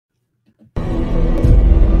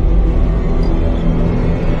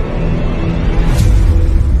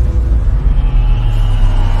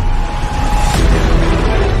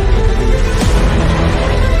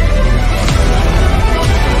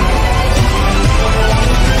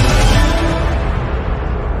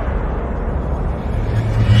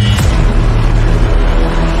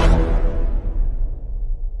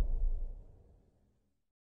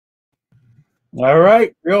All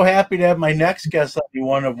right. Real happy to have my next guest on the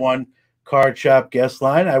One of One Card Shop guest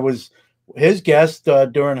line. I was his guest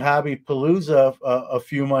during Hobby Palooza a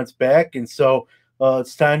few months back. And so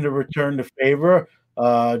it's time to return the favor.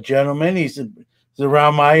 Gentlemen, he's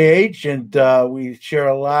around my age, and we share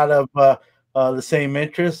a lot of the same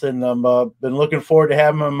interests. And I've been looking forward to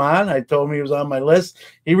having him on. I told him he was on my list.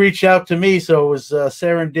 He reached out to me, so it was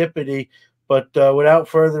serendipity. But without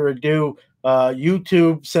further ado,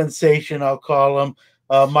 YouTube sensation, I'll call him,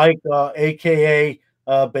 Mike, aka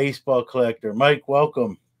Baseball Collector. Mike,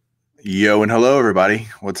 welcome. Yo, and hello, everybody.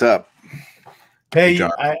 What's up? Hey,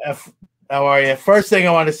 how are you? First thing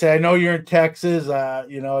I want to say, I know you're in Texas. How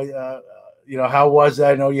was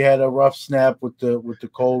that? I know you had a rough snap with the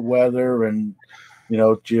cold weather, and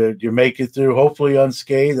you make it through hopefully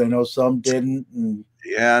unscathed. I know some didn't.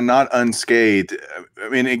 Yeah, not unscathed. I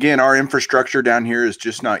mean, again, our infrastructure down here is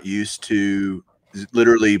just not used to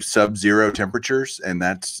literally sub-zero temperatures, and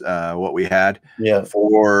that's what we had. Yeah.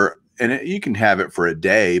 You can have it for a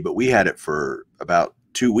day, but we had it for about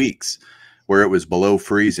 2 weeks, where it was below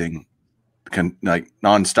freezing, like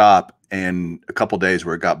nonstop, and a couple days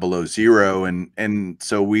where it got below zero, and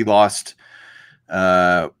so we lost.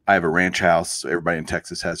 I have a ranch house. So everybody in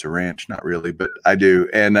Texas has a ranch, not really, but I do,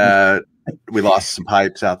 and we lost some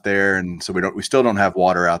pipes out there, and so we still don't have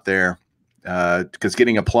water out there, because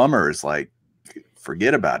getting a plumber is like,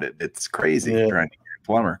 forget about it. It's crazy trying to get a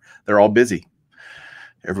plumber. They're all busy.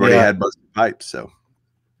 Everybody had busted pipes, so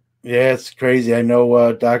yeah, it's crazy. I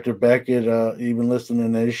know Dr. Beckett, even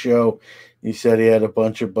listening to his show, he said he had a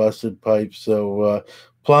bunch of busted pipes. So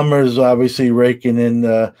plumbers obviously raking in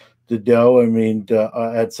the dough. I mean,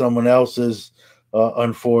 at someone else's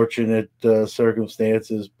unfortunate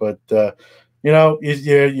circumstances, but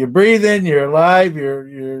you're breathing, you're alive,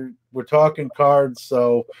 we're talking cards,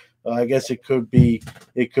 so I guess it could be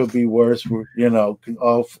worse.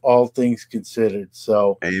 All things considered.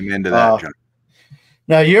 So amen to that, John.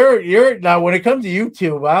 Now now when it comes to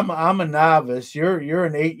YouTube, I'm a novice. You're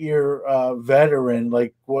an 8-year veteran.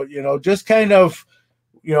 Like what just kind of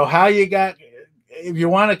how you got. If you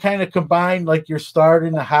want to kind of combine like you're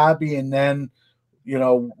starting a hobby and then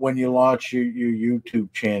when you launch your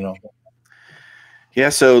YouTube channel. Yeah,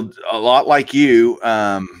 so a lot like you.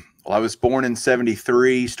 Well, I was born in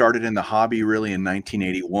 '73, started in the hobby really in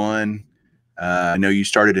 1981. I know you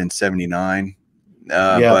started in '79,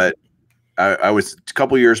 but I was a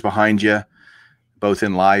couple years behind you, both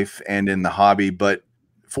in life and in the hobby, but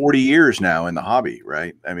 40 years now in the hobby,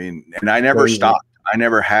 right? I mean, and I never stopped. I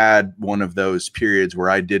never had one of those periods where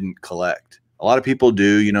I didn't collect. A lot of people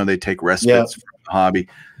do, they take respites from the hobby.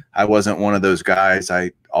 I wasn't one of those guys.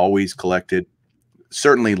 I always collected,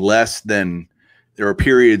 certainly less than. There were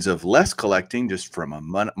periods of less collecting just from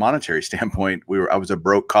a monetary standpoint. I was a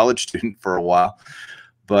broke college student for a while,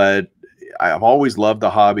 but I've always loved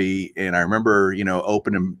the hobby. And I remember,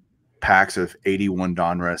 opening packs of 81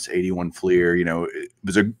 Donruss, 81 Fleer. It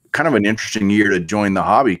was a kind of an interesting year to join the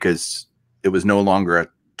hobby because it was no longer a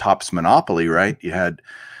Topps monopoly, right? You had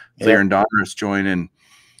Fleer and Donruss join, and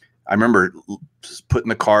I remember putting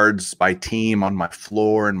the cards by team on my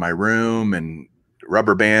floor in my room, and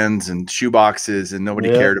rubber bands and shoe boxes, and nobody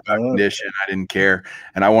cared about condition. I didn't care.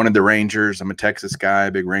 And I wanted the Rangers. I'm a Texas guy,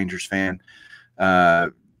 big Rangers fan.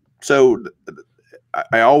 So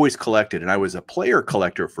I always collected, and I was a player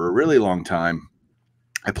collector for a really long time.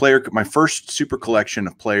 My first super collection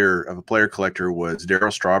of a player collector was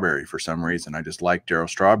Darryl Strawberry. For some reason, I just liked Darryl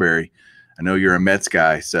Strawberry. I know you're a Mets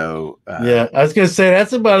guy, so I was gonna say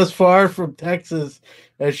that's about as far from Texas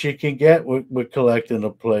as you can get with collecting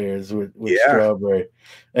the players with Strawberry,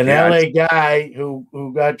 an LA guy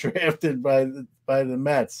who got drafted by the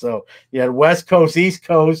Mets. So you had West Coast, East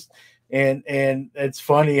Coast, and it's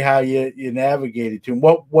funny how you navigated to him.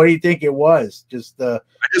 What do you think it was? I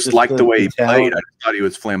just liked the way he played. I thought he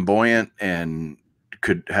was flamboyant and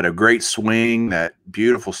had a great swing, that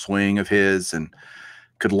beautiful swing of his, and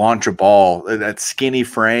could launch a ball. That skinny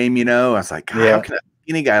frame, I was like, how can a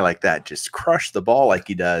skinny guy like that just crush the ball like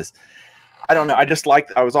he does? I don't know.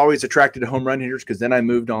 I was always attracted to home run hitters, because then I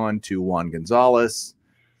moved on to Juan Gonzalez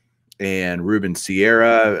and Ruben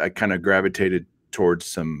Sierra. I kind of gravitated towards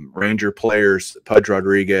some Ranger players, Pudge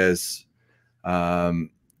Rodriguez.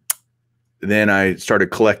 Then I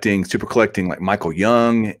started super collecting like Michael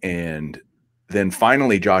Young, and then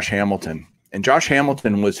finally Josh Hamilton. And Josh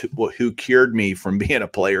Hamilton was who cured me from being a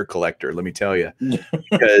player collector, let me tell you,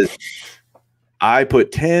 because I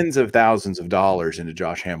put tens of thousands of dollars into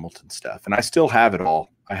Josh Hamilton stuff, and I still have it all.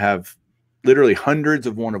 I have literally hundreds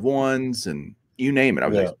of one-of-ones, and you name it. I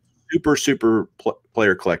was a super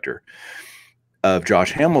player collector. of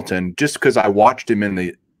Josh Hamilton just because I watched him in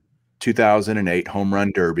the 2008 home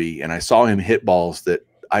run derby, and I saw him hit balls that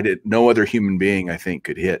no other human being I think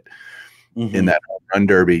could hit in that home run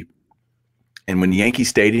derby. And when Yankee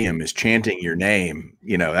Stadium is chanting your name,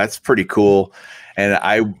 you know, that's pretty cool. And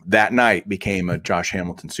I that night became a Josh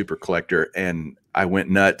Hamilton super collector, and I went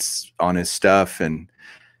nuts on his stuff. And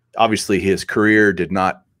obviously his career did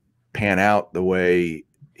not pan out the way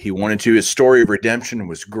he wanted to. His story of redemption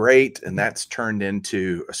was great, and that's turned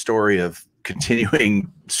into a story of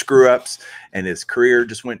continuing screw ups, and his career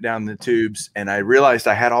just went down the tubes. And I realized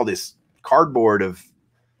I had all this cardboard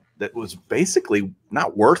that was basically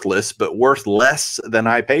not worthless, but worth less than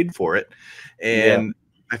I paid for it. And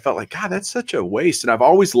I felt like, God, that's such a waste. And I've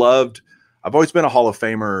always been a Hall of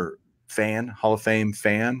Fame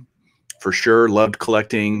fan for sure. Loved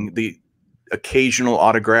collecting the occasional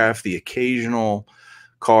autograph, the occasional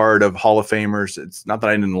card of Hall of Famers. It's not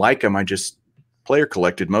that I didn't like them. I just player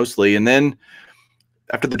collected mostly. And then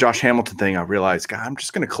after the Josh Hamilton thing, I realized, God, I'm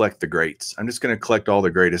just going to collect the greats. I'm just going to collect all the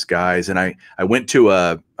greatest guys. And I went to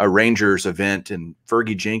a Rangers event, and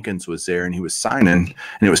Fergie Jenkins was there, and he was signing, and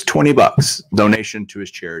it was $20 donation to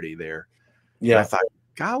his charity there. Yeah. And I thought,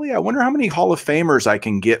 golly, I wonder how many Hall of Famers I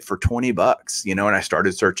can get for $20, you know, and I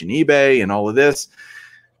started searching eBay and all of this.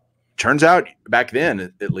 Turns out back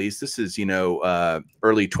then, at least, this is, you know,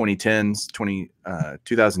 early 2010s,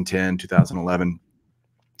 2010, 2011.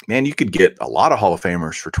 Man, you could get a lot of Hall of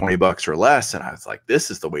Famers for $20 or less. And I was like, this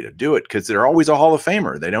is the way to do it, because they're always a Hall of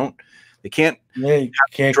Famer. They can't. Yeah, you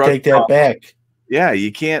can't take that back. Yeah,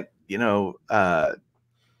 you can't, you know,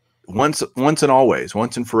 once and always,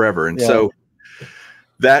 once and forever. And so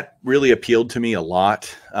that really appealed to me a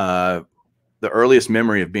lot. The earliest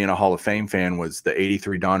memory of being a Hall of Fame fan was the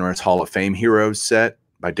 83 Donruss Hall of Fame Heroes set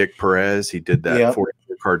by Dick Perez. He did that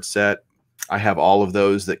 44 card set. I have all of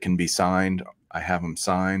those that can be signed. I have them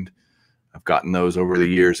signed. I've gotten those over the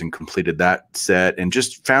years and completed that set, and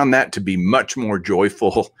just found that to be much more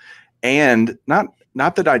joyful. And not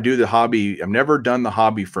that I do the hobby. I've never done the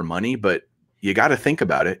hobby for money, but you got to think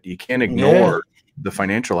about it. You can't ignore the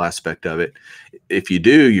financial aspect of it. If you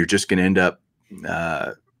do, you're just going to end up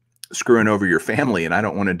screwing over your family. And I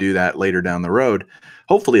don't want to do that later down the road,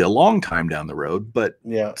 hopefully a long time down the road, but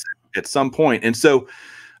at some point. And so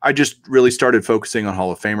I just really started focusing on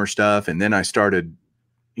Hall of Famer stuff. And then I started,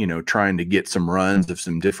 you know, trying to get some runs of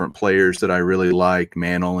some different players that I really liked,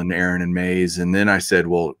 Mantle and Aaron and Mays. And then I said,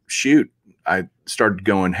 well, shoot, I started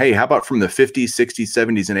going, hey, how about from the 50s, 60s,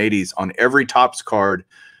 70s, and 80s on every Topps card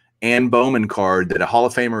and Bowman card that a Hall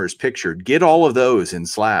of Famer is pictured, get all of those in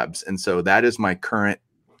slabs. And so that is my current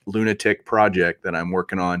lunatic project that I'm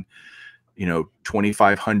working on, you know,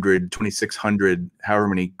 2,500, 2,600, however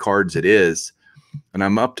many cards it is. And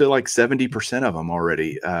I'm up to like 70% of them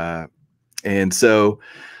already. And so,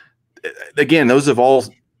 again, those have all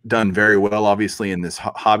done very well, obviously, in this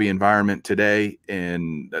hobby environment today.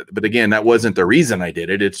 But again, that wasn't the reason I did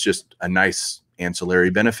it. It's just a nice ancillary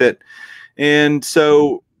benefit. And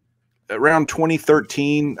so around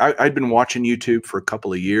 2013, I'd been watching YouTube for a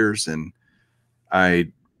couple of years, and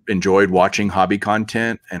I enjoyed watching hobby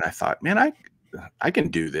content. And I thought, man, I can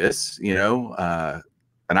do this, you know,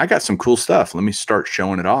 and I got some cool stuff. Let me start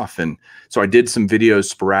showing it off. And so I did some videos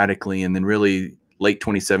sporadically, and then really late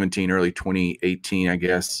 2017, early 2018, I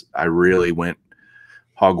guess, I really went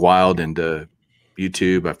hog wild into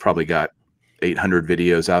YouTube. I've probably got 800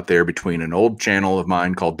 videos out there between an old channel of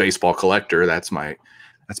mine called Baseball Collector. That's my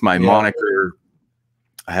moniker.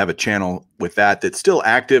 I have a channel with that's still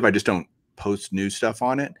active. I just don't post new stuff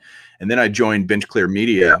on it. And then I joined Bench Clear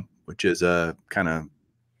Media, which is a kind of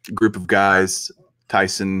group of guys,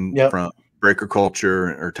 Tyson from Breaker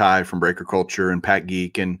Culture, or Ty from Breaker Culture, and Pat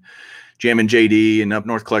Geek and Jam and JD and Up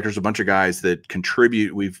North Collectors, a bunch of guys that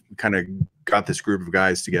contribute. We've kind of got this group of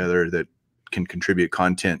guys together that can contribute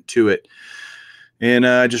content to it. And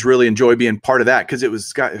I just really enjoy being part of that, because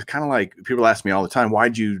it's kind of like, people ask me all the time,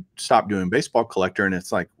 why'd you stop doing Baseball Collector? And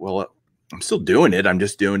it's like, well, I'm still doing it. I'm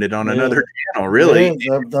just doing it on another channel, really.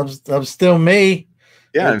 I'm still me.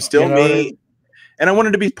 Yeah, I'm still me. And I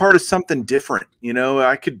wanted to be part of something different. You know,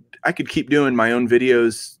 I could keep doing my own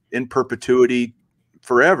videos in perpetuity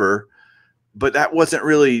forever, but that wasn't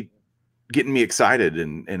really getting me excited.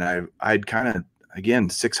 And I'd kind of, again,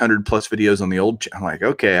 600 plus videos on the old channel. I'm like,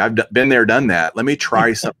 okay, I've been there, done that. Let me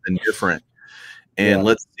try something different. And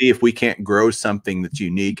let's see if we can't grow something that's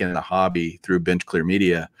unique in a hobby through Bench Clear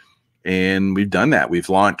Media. And we've done that. We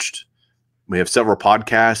have several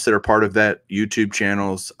podcasts that are part of that YouTube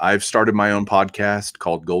channels. I've started my own podcast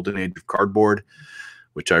called Golden Age of Cardboard,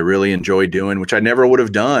 which I really enjoy doing, which I never would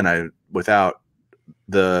have done without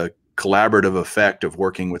the collaborative effect of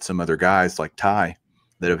working with some other guys like Ty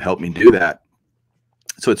that have helped me do that.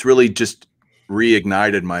 So it's really just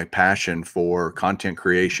reignited my passion for content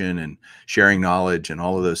creation and sharing knowledge and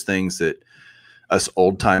all of those things that us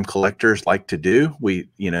old time collectors like to do. We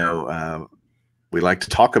like to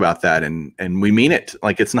talk about that, and we mean it.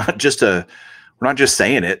 Like, it's not just we're not just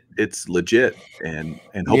saying it, it's legit. And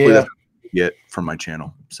hopefully that's what you get from my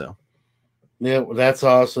channel. So yeah, well, that's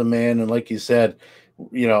awesome, man. And like you said,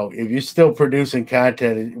 if you're still producing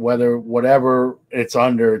content, whatever it's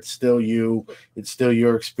under, it's still you, it's still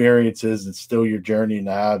your experiences, it's still your journey in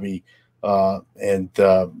the hobby, and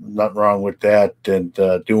nothing wrong with that. And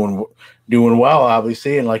doing well,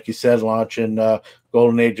 obviously. And like you said, launching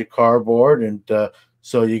Golden Age of Cardboard, and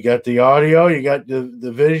so you got the audio, you got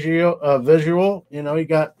the visual, you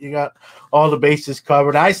got all the bases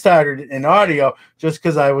covered. I started in audio just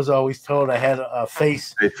because I was always told I had a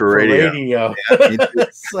face for radio. Yeah,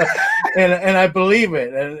 so, and I believe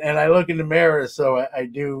it, and I look in the mirror, so I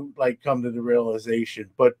do come to the realization.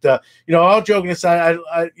 But all joking aside,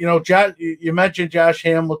 Josh, you mentioned Josh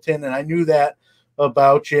Hamilton, and I knew that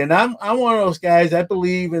about you, and I'm one of those guys. I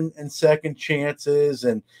believe in second chances,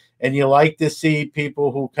 and you like to see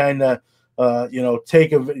people who kind of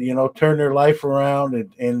turn their life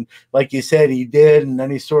around, and like you said, he did, and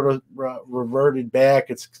then he sort of reverted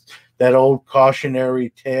back. It's that old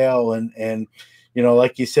cautionary tale, and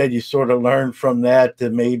like you said, you sort of learn from that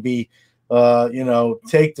to maybe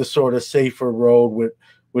take the sort of safer road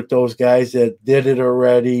with those guys that did it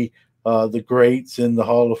already, the greats and the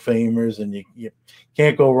Hall of Famers, and you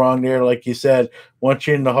can't go wrong there. Like you said, once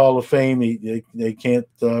you're in the Hall of Fame, they can't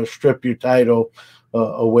strip your title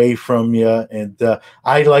away from you. And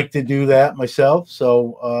I like to do that myself,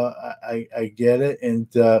 so I get it. And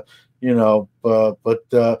I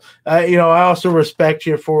also respect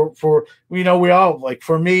you for we all,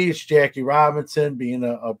 for me, it's Jackie Robinson, being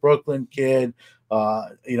a Brooklyn kid.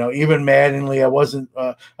 Even Mattingly, I was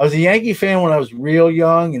a Yankee fan when I was real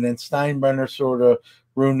young, and then Steinbrenner sort of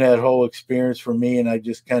ruined that whole experience for me, and I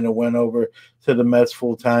just kind of went over to the Mets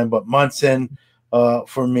full time. But Munson,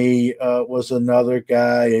 for me, was another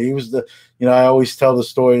guy. He was I always tell the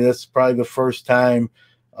story. That's probably the first time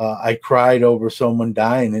I cried over someone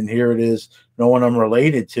dying, and here it is. No one I'm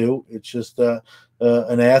related to. It's just an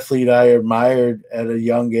athlete I admired at a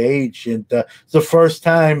young age, and it's the first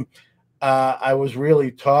time I was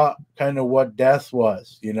really taught kind of what death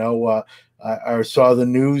was. I saw the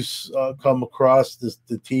news come across the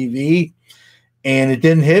TV, and it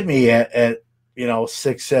didn't hit me at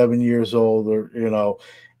 6, 7 years old,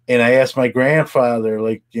 and I asked my grandfather,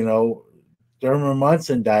 Thurman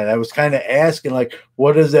Munson died. I was kind of asking,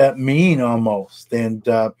 what does that mean almost? And,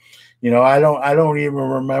 I don't even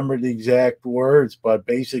remember the exact words, but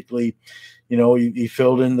basically, he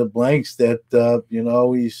filled in the blanks that,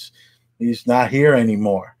 he's not here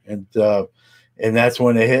anymore. And that's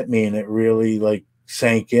when it hit me, and it really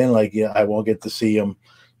sank in. I won't get to see him,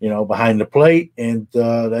 behind the plate, and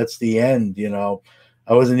that's the end.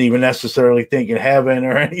 I wasn't even necessarily thinking heaven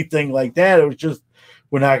or anything like that. It was just,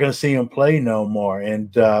 we're not going to see him play no more.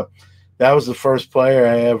 And that was the first player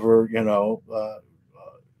I ever,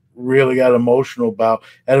 really got emotional about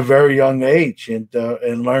at a very young age, and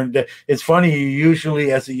learned that it's funny. You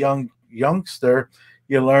usually, as a youngster,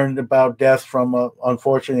 you learned about death from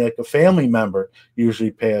unfortunately, a family member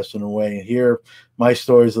usually passing away. And here, my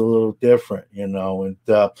story is a little different, and went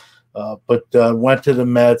to the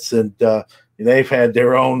Mets, and they've had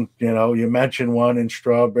their own, you mentioned one in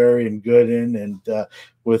Strawberry and Gooden, and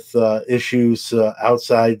with issues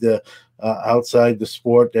outside the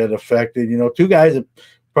sport that affected, two guys that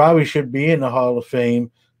probably should be in the Hall of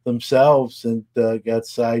Fame themselves, and got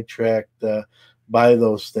sidetracked by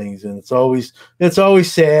those things. And it's always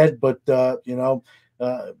sad, but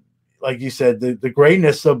like you said, the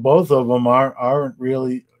greatness of both of them aren't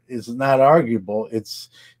really, is not arguable. It's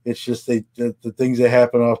just the things that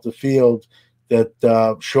happen off the field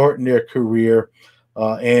that shortened their career,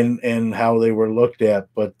 and how they were looked at.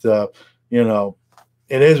 But it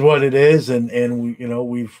is what it is, and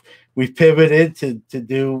we've pivoted to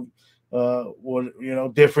do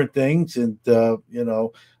different things, and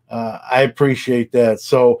I appreciate that.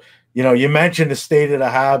 So you mentioned the state of the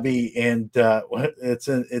hobby, and it's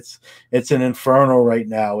an inferno right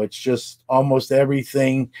now. It's just almost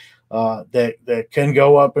everything that can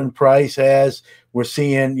go up in price has. We're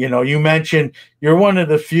seeing, you mentioned you're one of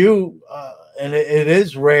the few, and it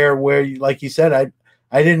is rare where, like you said,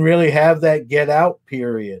 I didn't really have that get out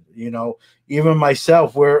period. Even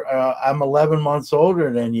myself, where I'm 11 months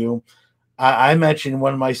older than you. I mentioned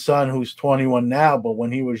when my son, who's 21 now, but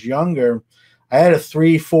when he was younger, I had a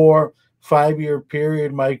 3, 4, 5 year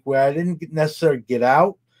period, Mike, where I didn't necessarily get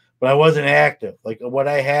out, but I wasn't active. Like what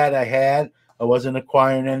I had, I had. I wasn't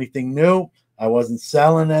acquiring anything new. I wasn't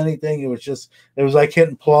selling anything. It was like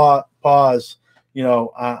hitting pause,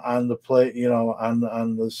 on the play,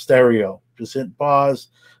 on the stereo, just hitting pause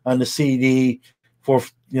on the CD for,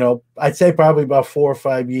 I'd say probably about 4 or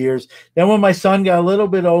 5 years. Then when my son got a little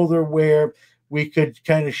bit older, where we could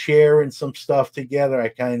kind of share in some stuff together, I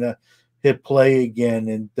kind of hit play again.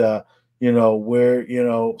 And,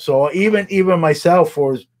 so even myself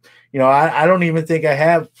was, I don't even think I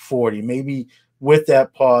have 40, maybe with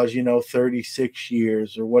that pause, 36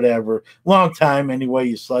 years or whatever, long time anyway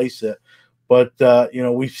you slice it. But,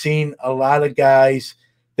 we've seen a lot of guys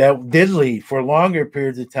that did leave for longer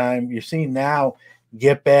periods of time. You're seeing now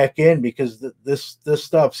get back in because this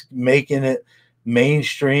stuff's making it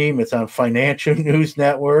mainstream. It's on financial news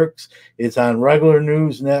networks. It's on regular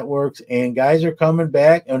news networks, and guys are coming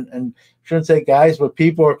back. And shouldn't say guys, but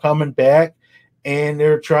people are coming back, and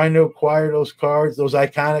they're trying to acquire those cards, those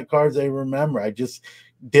iconic cards they remember. I just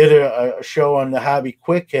did a show on the Hobby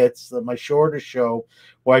Quick Hits, my shortest show,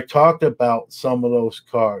 where I talked about some of those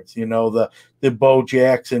cards. The Bo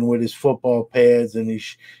Jackson with his football pads and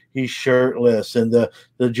he's shirtless, and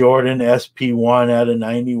the Jordan SP1 out of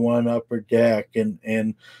 91 Upper Deck,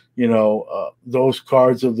 and those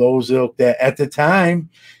cards of those ilk that at the time,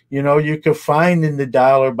 you could find in the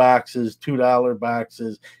dollar boxes, $2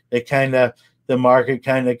 boxes. The market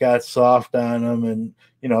kind of got soft on them, and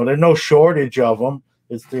there's no shortage of them.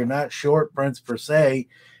 They're not short prints per se.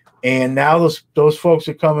 And now those folks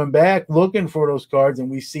are coming back looking for those cards,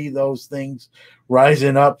 and we see those things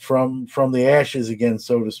rising up from the ashes again,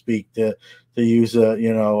 so to speak, to use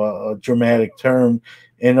a dramatic term.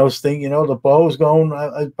 And those things, the Bo's going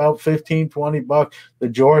about $15-$20. The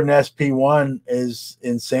Jordan SP1 is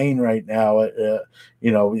insane right now.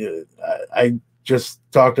 I just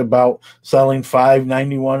talked about selling 5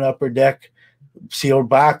 91 Upper Deck sealed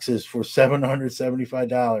boxes for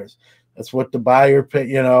 $775. That's what the buyer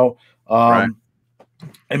paid, right. I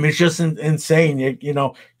mean, it's just insane.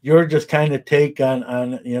 You're just kind of take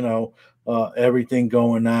on everything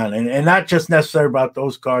going on, and not just necessarily about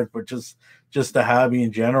those cards, but just the hobby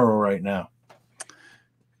in general right now.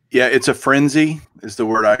 Yeah, it's a frenzy is the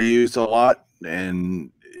word I use a lot,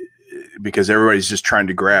 and because everybody's just trying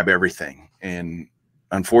to grab everything, and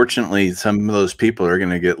unfortunately, some of those people are going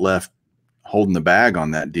to get left holding the bag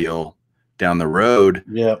on that deal down the road.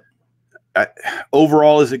 Yeah.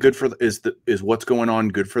 Overall, is it good for is what's going on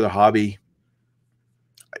good for the hobby?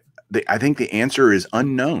 I think the answer is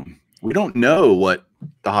unknown. We don't know what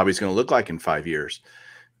the hobby is going to look like in 5 years.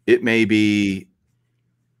 It may be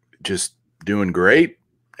just doing great,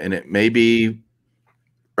 and it may be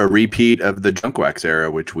a repeat of the junk wax era,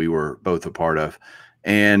 which we were both a part of.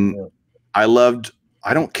 And yeah.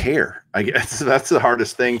 I don't care. I guess that's the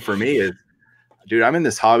hardest thing for me is, dude, I'm in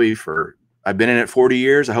this hobby I've been in it 40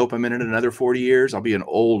 years. I hope I'm in it another 40 years. I'll be an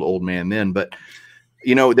old man then. But,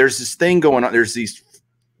 there's this thing going on. There's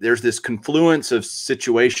this confluence of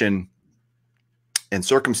situation and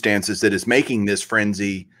circumstances that is making this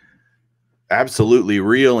frenzy absolutely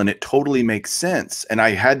real, and it totally makes sense. And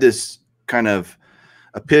I had this kind of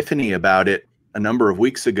epiphany about it a number of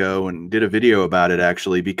weeks ago and did a video about it,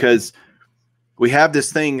 actually, because we have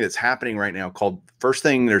this thing that's happening right now called, first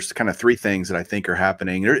thing, there's kind of 3 things that I think are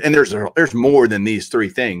happening. And there's more than these 3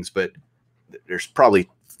 things, but there's probably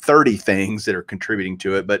 30 things that are contributing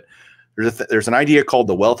to it. But there's an idea called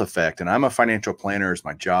the wealth effect. And I'm a financial planner as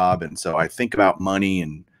my job. And so I think about money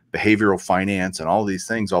and behavioral finance and all these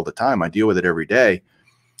things all the time. I deal with it every day.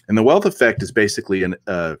 And the wealth effect is basically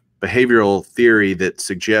a behavioral theory that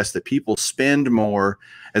suggests that people spend more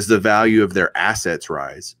as the value of their assets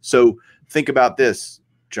rise. So think about this,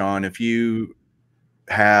 John. If you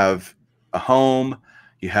have a home,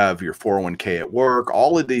 you have your 401k at work,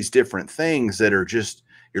 all of these different things that are just,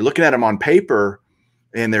 you're looking at them on paper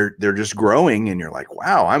and they're just growing, and you're like,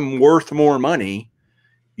 wow, I'm worth more money.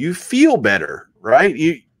 You feel better, right?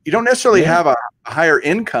 You don't necessarily have a higher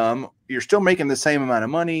income. You're still making the same amount of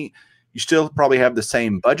money. You still probably have the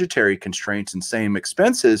same budgetary constraints and same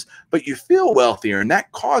expenses, but you feel wealthier, and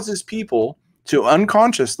that causes people to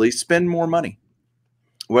unconsciously spend more money,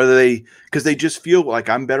 because they just feel like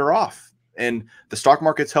I'm better off. And the stock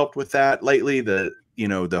market's helped with that lately. The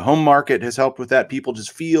home market has helped with that. People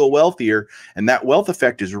just feel wealthier, and that wealth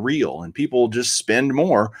effect is real, and people just spend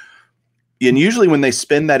more. And usually when they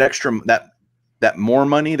spend that extra, that more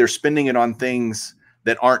money, they're spending it on things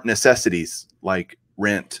that aren't necessities, like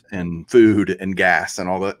rent and food and gas and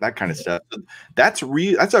all that kind of stuff. That's a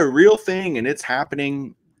real thing, and it's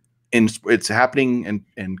happening and it's happening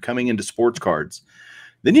and coming into sports cards.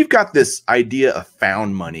 Then you've got this idea of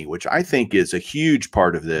found money, which I think is a huge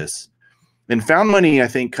part of this. And found money, I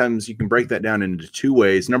think, you can break that down into two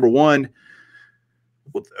ways. Number one,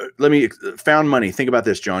 found money. Think about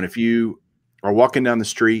this, John. If you are walking down the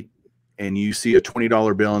street and you see a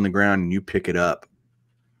 $20 bill on the ground and you pick it up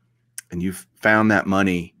and you've found that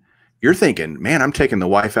money, you're thinking, man, I'm taking the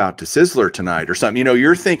wife out to Sizzler tonight or something.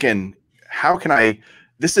 You're thinking, how can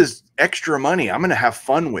this is extra money. I'm going to have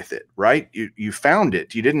fun with it, right? You found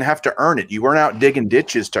it. You didn't have to earn it. You weren't out digging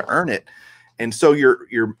ditches to earn it. And so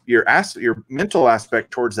your mental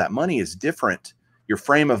aspect towards that money is different. Your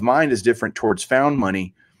frame of mind is different towards found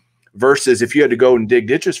money versus if you had to go and dig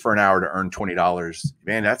ditches for an hour to earn $20,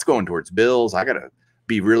 man, that's going towards bills. I got to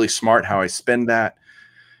be really smart how I spend that.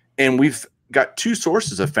 And we've got two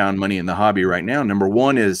sources of found money in the hobby right now. Number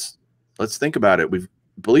one is, let's think about it.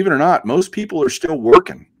 Believe it or not, most people are still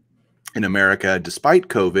working in America despite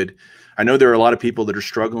COVID. I know there are a lot of people that are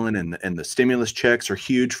struggling and the stimulus checks are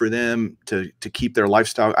huge for them to keep their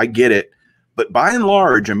lifestyle. I get it. But by and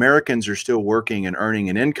large, Americans are still working and earning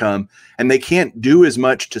an income, and they can't do as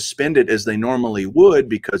much to spend it as they normally would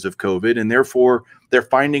because of COVID. And therefore, they're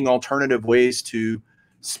finding alternative ways to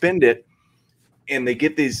spend it. And they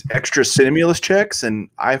get these extra stimulus checks. And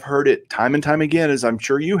I've heard it time and time again, as I'm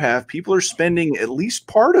sure you have, people are spending at least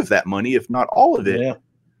part of that money, if not all of it,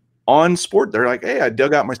 on sport. They're like, hey, I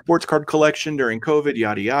dug out my sports card collection during COVID,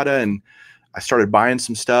 yada, yada. And I started buying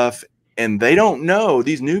some stuff. And they don't know,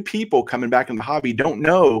 these new people coming back in the hobby don't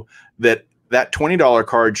know that that $20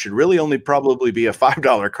 card should really only probably be a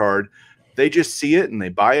 $5 card. They just see it and they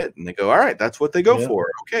buy it and they go, all right, that's what they go for.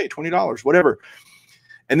 Okay, $20, whatever.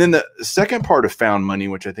 And then the second part of found money,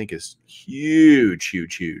 which I think is huge,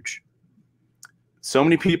 huge, huge. So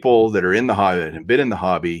many people that are in the hobby and have been in the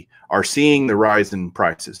hobby are seeing the rise in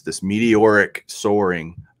prices, this meteoric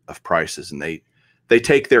soaring of prices. And they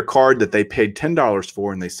take their card that they paid $10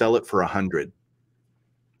 for and they sell it for $100.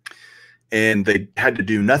 And they had to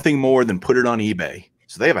do nothing more than put it on eBay.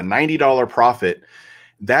 So they have a $90 profit.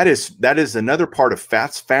 That is another part of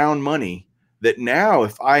found money that now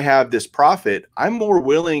if I have this profit, I'm more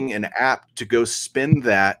willing and apt to go spend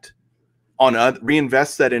that on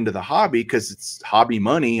reinvest that into the hobby because it's hobby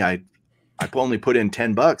money. I only put in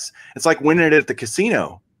 $10. It's like winning it at the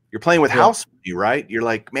casino. You're playing with house money, right? You're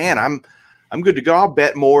like, man, I'm good to go. I'll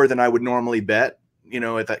bet more than I would normally bet,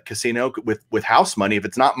 at that casino with house money. If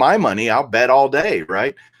it's not my money, I'll bet all day,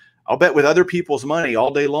 right? I'll bet with other people's money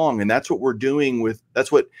all day long. And that's what we're doing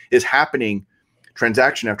that's what is happening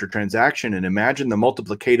transaction after transaction. And imagine the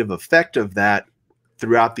multiplicative effect of that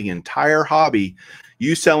throughout the entire hobby.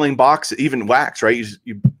 You selling boxes, even wax, right?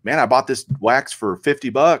 Man, I bought this wax for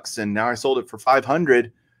 $50 and now I sold it for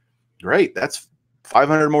 $500. Great. That's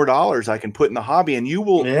 $500 more dollars I can put in the hobby. And you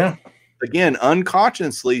will, again,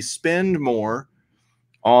 unconsciously spend more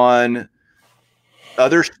on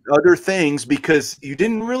other things because you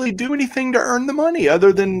didn't really do anything to earn the money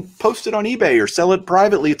other than post it on eBay or sell it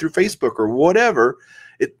privately through Facebook or whatever.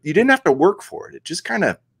 You didn't have to work for it. It just kind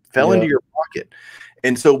of fell into your pocket.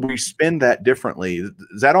 And so we spend that differently.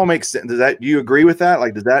 Does that all make sense? Do you agree with that?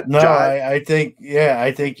 Like, does that? No, I think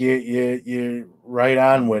you're right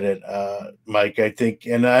on with it, Mike. I think,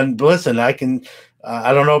 and listen, I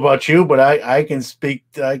don't know about you, but I can speak,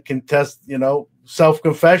 I can test,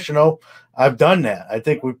 self-confessional. I've done that. I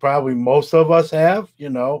think most of us have, you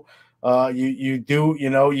do,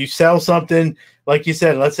 you sell something, like you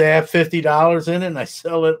said, let's say I have $50 in it and I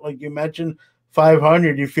sell it, like you mentioned,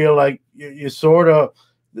 500, you feel like you sort of,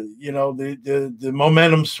 the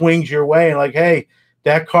momentum swings your way and like, hey,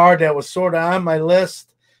 that card that was sort of on my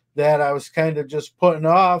list that I was kind of just putting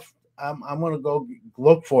off, I'm going to go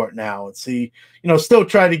look for it now and see, still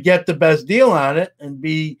try to get the best deal on it and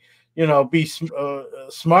be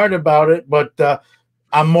smart about it. But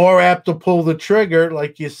I'm more apt to pull the trigger,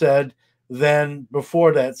 like you said, than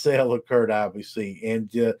before that sale occurred, obviously. And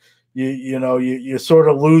you sort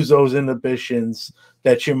of lose those inhibitions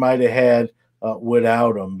that you might have had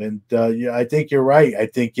without them. And I think you're right. I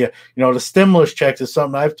think the stimulus checks is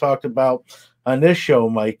something I've talked about on this show,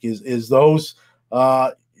 Mike. Is those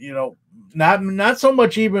not so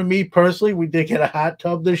much even me personally. We did get a hot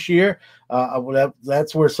tub this year.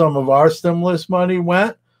 That's where some of our stimulus money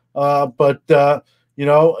went. But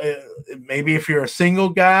maybe if you're a single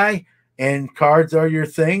guy and cards are your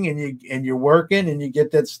thing and you're working and you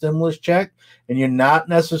get that stimulus check and you're not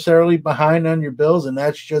necessarily behind on your bills, and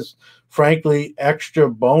that's just frankly extra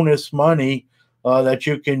bonus money that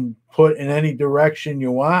you can put in any direction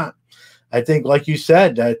you want. I think, like you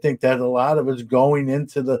said, I think that a lot of it's going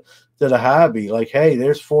into the hobby. Like, hey,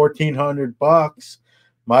 there's $1,400.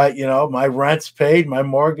 My rent's paid, my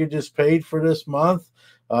mortgage is paid for this month.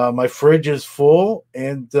 My fridge is full,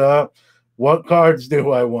 and what cards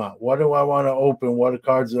do I want? What do I want to open? What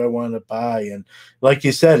cards do I want to buy? And like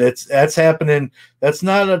you said, that's happening. That's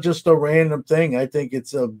not just a random thing. I think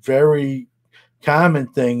it's a very common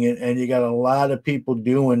thing, and you got a lot of people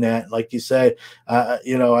doing that. Like you said,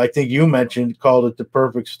 I think you called it the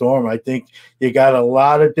perfect storm. I think you got a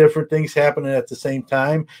lot of different things happening at the same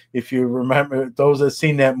time. If you remember, those that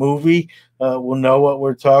seen that movie will know what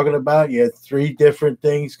we're talking about. You had 3 different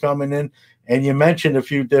things coming in, and you mentioned a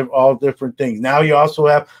few all different things. Now you also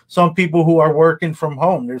have some people who are working from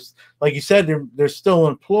home. There's, like you said, they're still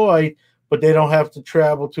employed, but they don't have to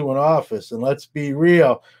travel to an office. And let's be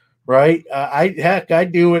real, right? I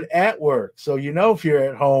do it at work. So, if you're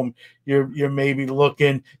at home, you're maybe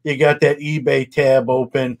looking, you got that eBay tab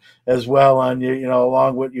open as well on your,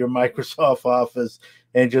 along with your Microsoft Office,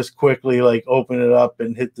 and just quickly like open it up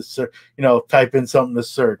and hit the search, type in something to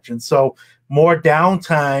search. And so more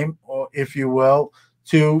downtime, or if you will,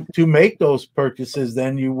 to make those purchases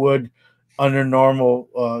than you would under normal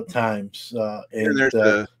times.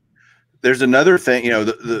 And there's another thing,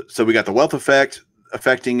 so we got the wealth effect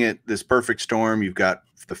affecting it, this perfect storm. You've got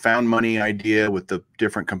the found money idea with the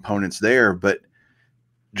different components there. But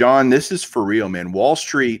John, this is for real, man. Wall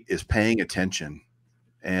Street is paying attention,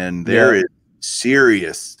 and there is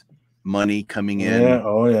serious money coming in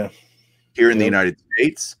here in the United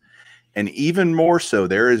States. And even more so,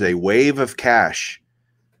 there is a wave of cash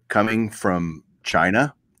coming from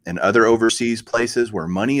China and other overseas places where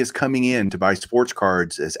money is coming in to buy sports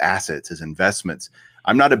cards as assets, as investments.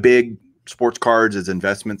 I'm not a big sports cards as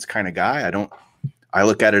investments kind of guy. I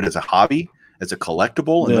look at it as a hobby, as a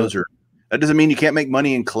collectible, and that doesn't mean you can't make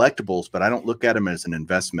money in collectibles, but I don't look at them as an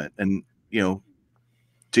investment. And,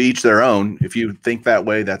 to each their own. If you think that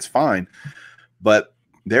way, that's fine. But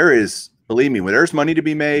there is, believe me, when there's money to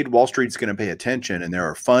be made, Wall Street's going to pay attention, and there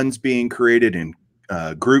are funds being created and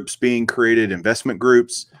groups being created, investment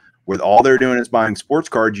groups, where all they're doing is buying sports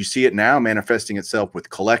cards. You see it now manifesting itself with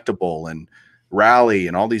Collectible and Rally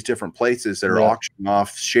and all these different places that are auctioning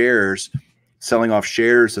off shares, selling off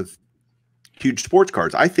shares of huge sports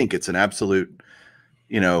cards. I think it's an absolute,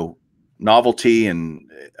 novelty. And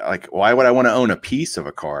like, why would I want to own a piece of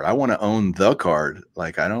a card? I want to own the card.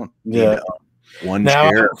 Like, I don't need to own one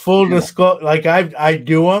share. Full disclosure, like I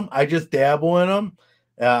do them. I just dabble in them.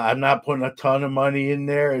 I'm not putting a ton of money in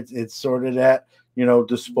there. It's sort of that,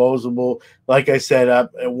 disposable. Like I said,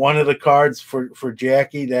 one of the cards for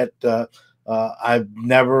Jackie that I've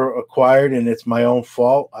never acquired, and it's my own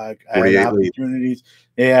fault. I had opportunities.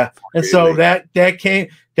 Yeah. And so that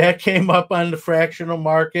came up on the fractional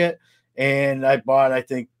market, and I bought, I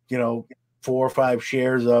think, 4 or 5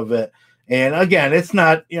 shares of it. And again, it's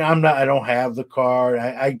not, I don't have the card.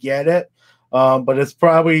 I get it. But it's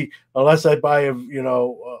probably, unless I buy a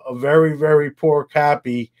very, very poor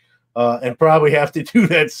copy, and probably have to do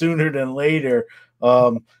that sooner than later.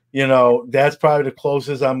 That's probably the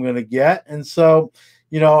closest I'm going to get. And so,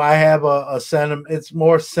 I have a sentiment. It's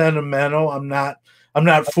more sentimental. I'm not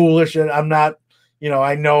foolish. I'm not,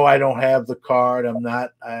 I know I don't have the card. I'm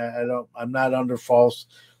not under false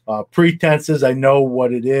pretenses. I know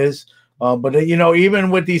what it is. But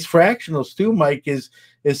even with these fractionals too, Mike, is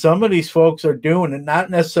some of these folks are doing it,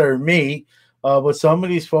 not necessarily me, but some of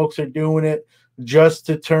these folks are doing it just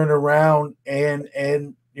to turn around and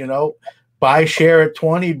buy share at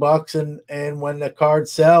 $20, and when the card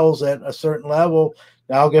sells at a certain level,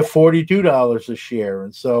 I'll get $42 a share.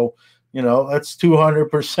 And so, that's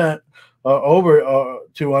 200% over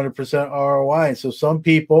 200% ROI. And so some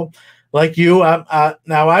people like you,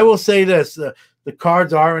 now I will say this, the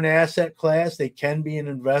cards are an asset class. They can be an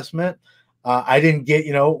investment. I didn't get,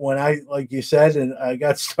 when like you said, and I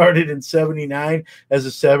got started in 79 as a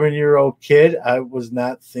 7-year-old kid, I was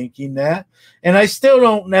not thinking that. And I still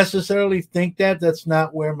don't necessarily think that. That's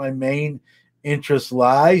not where my main interest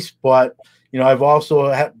lies. But, I've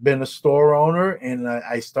also been a store owner, and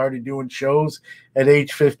I started doing shows at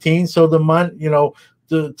age 15. So the money,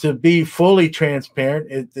 to be fully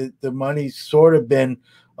transparent, the money's sort of been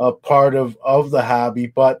a part of the hobby.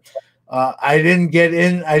 But I didn't get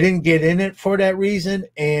in it for that reason.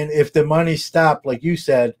 And if the money stopped, like you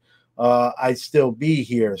said, I'd still be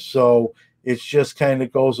here. So it just kind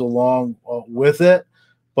of goes along with it.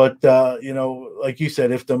 But, like you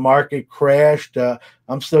said, if the market crashed,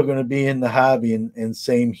 I'm still going to be in the hobby, and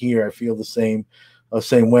same here. I feel the same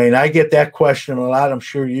way. And I get that question a lot. I'm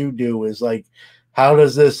sure you do, is like, how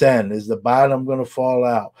does this end? Is the bottom going to fall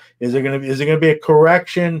out? Is it going to be a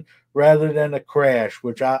correction rather than a crash?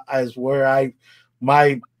 Which is where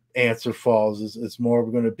my answer falls. Is it's more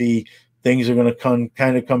going to be things are going to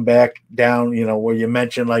kind of come back down. You know, where you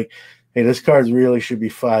mentioned like, hey, this card really should be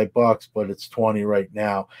 $5, but it's 20 right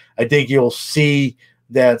now. I think you'll see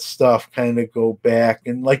that stuff kind of go back,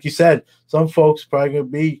 and like you said, some folks probably going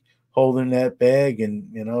to be holding that bag, and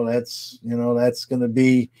that's going to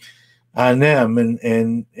be on them,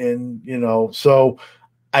 and so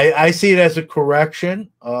I see it as a correction.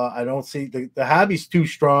 I don't see the hobby's too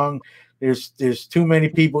strong. There's too many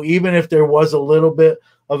people. Even if there was a little bit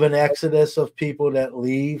of an exodus of people that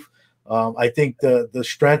leave, I think the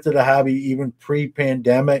strength of the hobby, even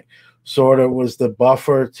pre-pandemic, sort of was the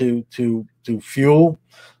buffer to fuel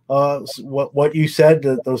what you said.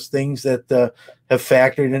 Those things that have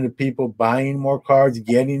factored into people buying more cards,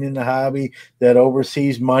 getting in the hobby, that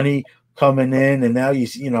overseas money coming in, and now you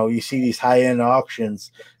see these high-end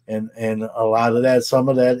auctions, and a lot of that, some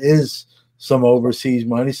of that is some overseas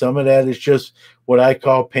money, some of that is just what I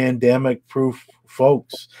call pandemic proof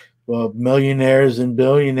folks, millionaires and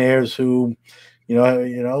billionaires who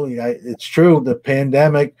it's true, the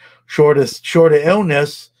pandemic, short of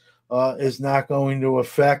illness, is not going to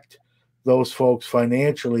affect those folks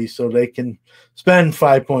financially, so they can spend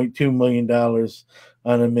 $5.2 million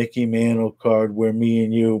on a Mickey Mantle card, where me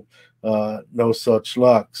and you no such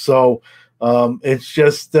luck. So it's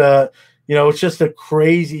just it's just a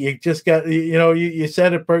crazy. You just got you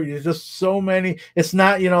said it. There's just so many. It's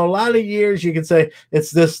not a lot of years you can say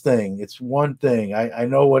it's this thing. It's one thing. I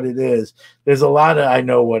know what it is. There's a lot of I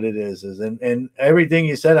know what it is, and everything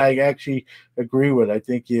you said I actually agree with. I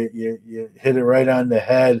think you hit it right on the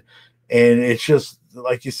head, and it's just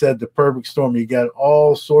like you said, the perfect storm. You got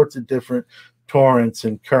all sorts of different torrents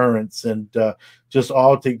and currents, and just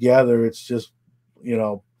all together, it's just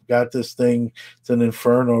got this thing. It's an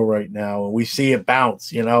inferno right now, and we see it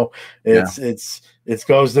bounce. It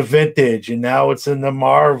goes to vintage, and now it's in the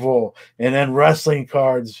Marvel, and then wrestling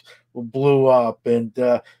cards blew up, and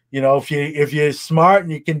if you're smart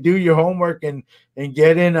and you can do your homework and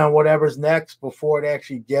get in on whatever's next before it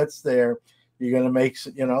actually gets there, you're gonna make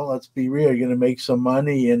let's be real, you're gonna make some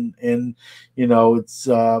money, and it's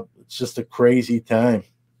just a crazy time.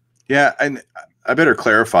 Yeah, and I better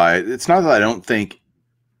clarify. It's not that I don't think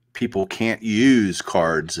people can't use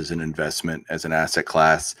cards as an investment, as an asset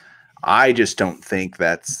class. I just don't think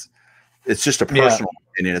it's just a personal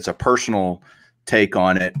opinion. It's a personal take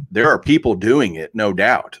on it. There are people doing it, no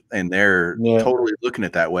doubt, and they're totally looking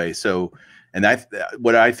at that way. So, and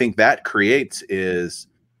what I think that creates is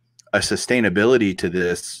a sustainability to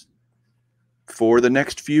this for the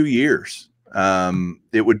next few years.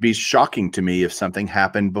 It would be shocking to me if something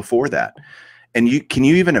happened before that. And can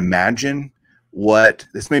you even imagine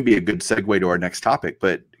this may be a good segue to our next topic,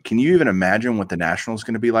 but can you even imagine what the National is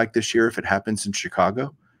going to be like this year if it happens in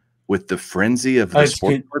Chicago with the frenzy of the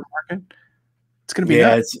sports card market? It's going to be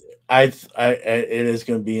nuts. It is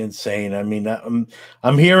going to be insane. I mean,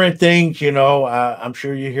 I'm hearing things, I'm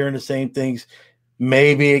sure you're hearing the same things.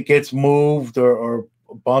 Maybe it gets moved or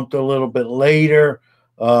bumped a little bit later.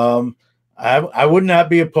 I would not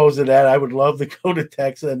be opposed to that. I would love to go to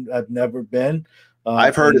Texas. I've never been.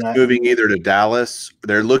 I've heard it's moving either to Dallas.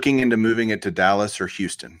 They're looking into moving it to Dallas or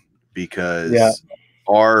Houston because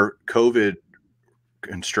our COVID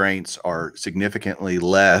constraints are significantly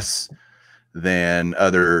less than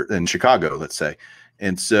Chicago, let's say.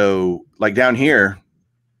 And so, like down here,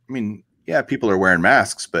 I mean, yeah, people are wearing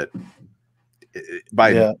masks, but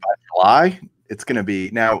by July, it's going to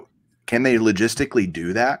be. Now, can they logistically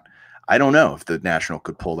do that? I don't know if the National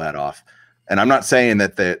could pull that off. And I'm not saying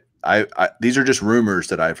that these are just rumors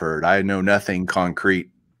that I've heard. I know nothing concrete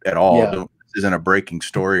at all. This isn't a breaking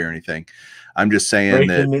story or anything. I'm just saying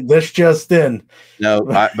that this just in. No,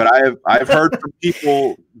 but I've heard from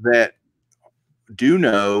people that do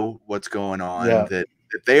know what's going on, that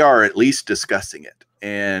they are at least discussing it,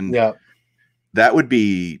 and that would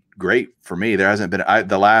be great for me. There hasn't been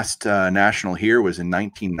the last National here was in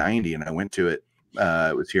 1990, and I went to it.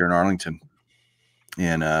 It was here in Arlington,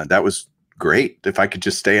 and that was great. If I could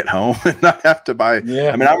just stay at home and not have to buy. I mean,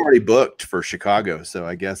 I'm already booked for Chicago, so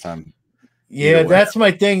I guess I'm. That's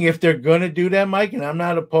my thing. If they're gonna do that, Mike, and I'm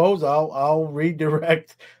not opposed, I'll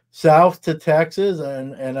redirect south to Texas,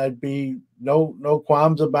 and I'd be no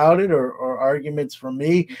qualms about it or arguments from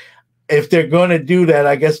me. If they're gonna do that,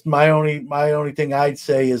 I guess my only thing I'd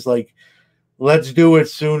say is like, let's do it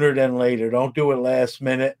sooner than later. Don't do it last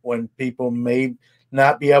minute when people may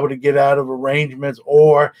not be able to get out of arrangements,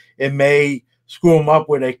 or it may screw them up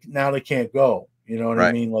where now they can't go. You know what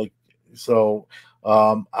I mean? Like, So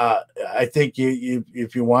I think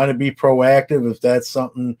if you want to be proactive, if that's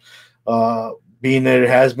something, being that it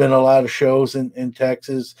has been a lot of shows in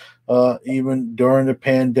Texas, even during the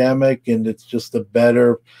pandemic, and it's just a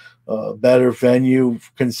better venue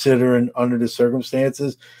considering under the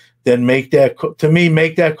circumstances, then make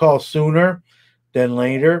that call sooner than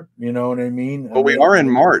later. You know what I mean? But we are in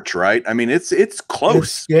March, right? I mean, it's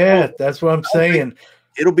close. That's what I'm saying.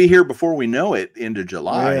 It'll be here before we know it, into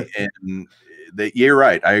July. Yeah. And you're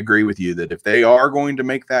right. I agree with you that if they are going to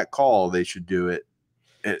make that call, they should do it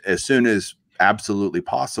as soon as absolutely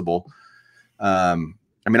possible. I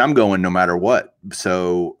mean, I'm going no matter what.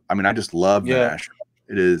 So, I mean, I just love the National.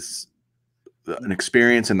 It is an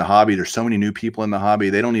experience in the hobby. There's so many new people in the hobby.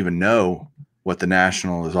 They don't even know what the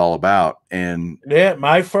National is all about. And yeah,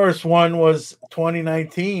 my first one was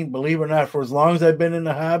 2019, believe it or not. For as long as I've been in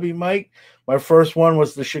the hobby, Mike, my first one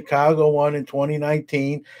was the Chicago one in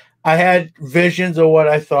 2019. I had visions of what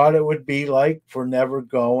I thought it would be like for never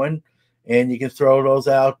going, and you can throw those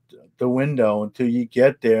out the window until you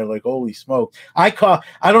get there. Like, holy smoke. I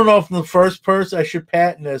don't know if I'm the first person. I should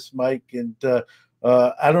patent this, Mike, and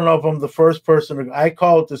I don't know if I'm the first person. I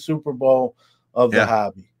call it the Super Bowl of the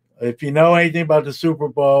hobby. If you know anything about the Super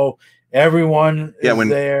Bowl, everyone is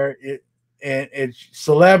there. It's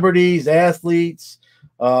celebrities, athletes.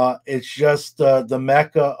 It's just the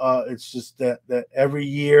Mecca. It's just that every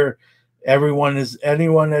year, anyone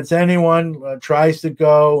tries to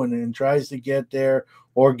go and tries to get there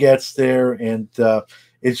or gets there, and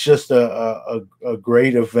it's just a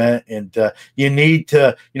great event. And you need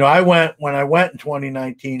to, when I went in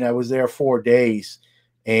 2019, I was there 4 days.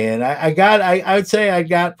 And I would say I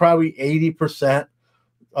got probably 80%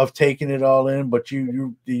 of taking it all in, but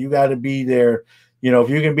you got to be there. If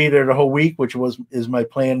you can be there the whole week, which is my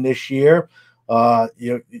plan this year,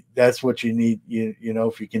 that's what you need.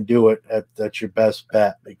 If you can do it, that's your best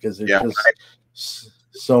bet, because there's just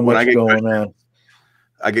so much going on.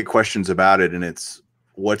 I get questions about it, and it's,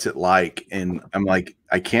 what's it like? And I'm like,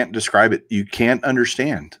 I can't describe it. You can't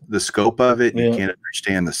understand the scope of it. You can't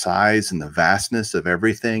understand the size and the vastness of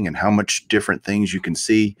everything and how much different things you can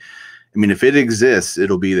see. I mean, if it exists,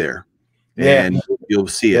 it'll be there, and you'll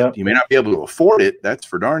see it. You may not be able to afford it, that's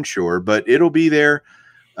for darn sure, but it'll be there.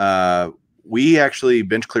 We actually,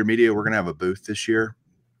 Bench Clear Media, we're going to have a booth this year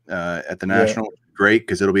at the National. Great,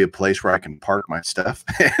 because it'll be a place where I can park my stuff,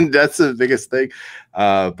 and that's the biggest thing.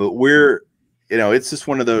 But it's just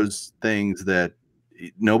one of those things that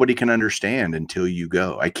nobody can understand until you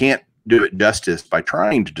go. I can't do it justice by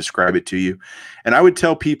trying to describe it to you. And I would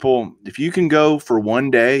tell people, if you can go for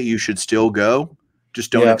one day, you should still go.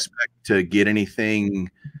 Just don't expect to get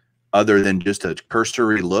anything other than just a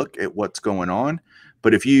cursory look at what's going on.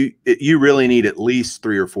 But if you really need at least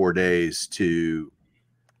 3 or 4 days to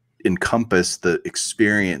encompass the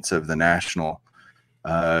experience of the National.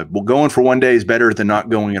 Well, going for one day is better than not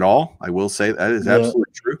going at all. I will say that is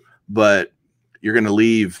absolutely true, but you're going to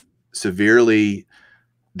leave severely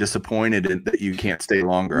disappointed that you can't stay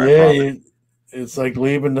longer. Yeah, it's like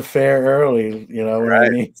leaving the fair early. You know what I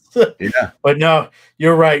mean? But no,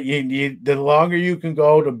 you're right. The longer you can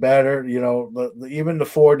go, the better. Even the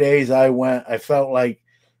 4 days I went, I felt like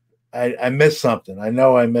I missed something. I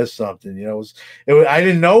know I missed something. I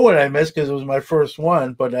didn't know what I missed because it was my first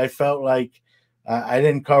one, but I felt like I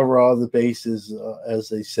didn't cover all the bases, as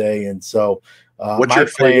they say. And so, what's your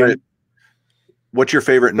favorite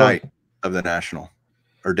night of the National,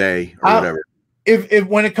 or day, or whatever? If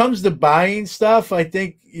when it comes to buying stuff, I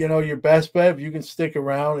think your best bet, if you can stick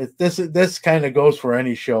around. This kind of goes for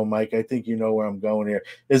any show, Mike. I think you know where I'm going here.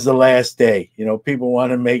 Is the last day. People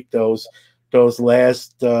want to make those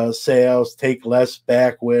last sales, take less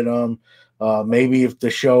back with them. Maybe if the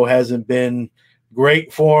show hasn't been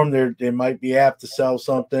great for them, they might be apt to sell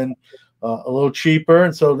something a little cheaper.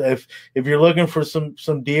 And so if you're looking for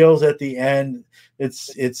some deals at the end,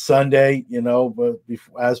 it's Sunday, but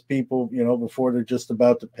as people, before they're just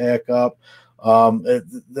about to pack up.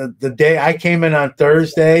 The day I came in on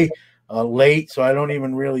Thursday late, so I don't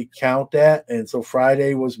even really count that. And so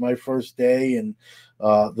Friday was my first day, and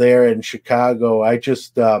there in Chicago, I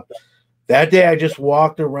just that day I just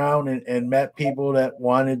walked around and met people that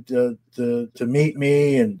wanted to meet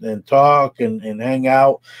me and talk and hang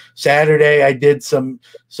out. Saturday I did some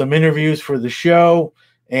interviews for the show,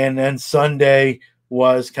 and then Sunday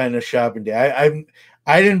was kind of shopping day.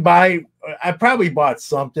 I didn't buy. I probably bought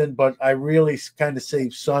something, but I really kind of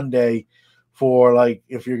saved Sunday for, like,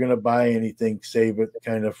 if you're gonna buy anything, save it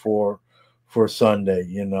kind of for Sunday,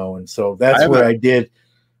 And so that's where I did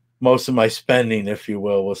most of my spending, if you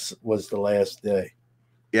will, was the last day.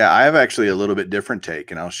 Yeah, I have actually a little bit different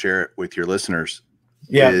take, and I'll share it with your listeners.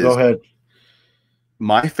 Yeah, go ahead.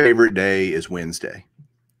 My favorite day is Wednesday,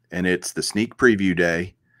 and it's the sneak preview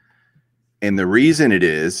day. And the reason it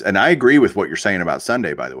is, and I agree with what you're saying about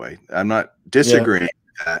Sunday, by the way, I'm not disagreeing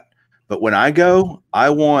with that. But when I go,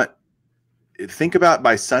 think about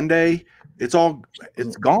by Sunday, it's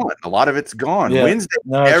gone. A lot of it's gone. Yeah, Wednesday,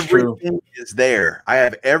 no, it's true. everything is there. I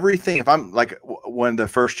have everything. If I'm like when the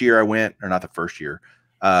first year I went, or not the first year,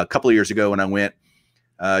 a couple of years ago when I went,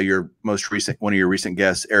 one of your recent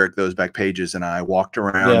guests, Eric Those Back Pages, and I walked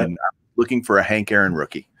around and looking for a Hank Aaron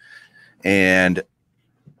rookie. And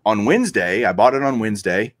on Wednesday, I bought it on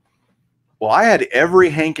Wednesday. Well, I had every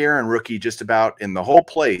Hank Aaron rookie just about in the whole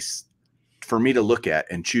place for me to look at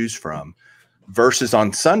and choose from. Versus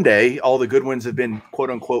on Sunday, all the good ones have been quote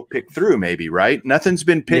unquote picked through, maybe, right? Nothing's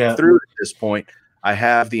been picked through at this point. I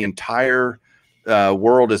have the entire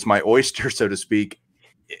world as my oyster, so to speak,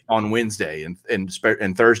 on Wednesday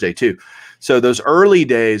and Thursday too. So those early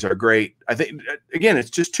days are great. I think, again, it's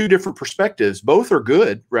just two different perspectives. Both are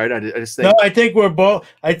good, right? I just think. No, I think we're both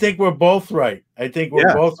right. I think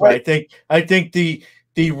we're both right. I think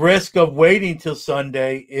the risk of waiting till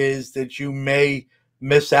Sunday is that you may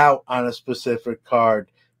miss out on a specific card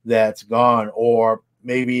that's gone, or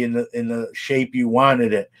maybe in the shape you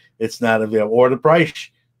wanted it, it's not available, or the price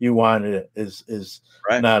you wanted it is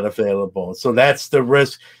not available. So that's the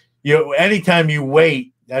risk. Anytime you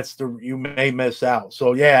wait, you may miss out.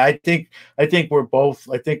 So yeah, I think we're both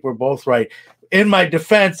right. In my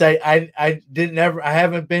defense, I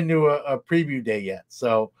haven't been to a preview day yet,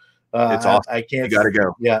 so it's awesome. I can't. You got to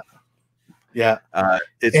go. Yeah.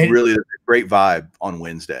 It's really a great vibe on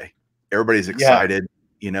Wednesday. Everybody's excited.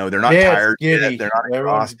 They're not tired yet. They're not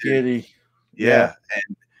exhausted. Giddy. Yeah.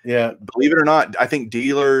 And believe it or not, I think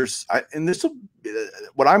dealers,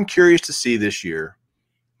 what I'm curious to see this year,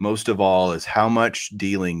 most of all, is how much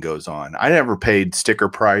dealing goes on. I never paid sticker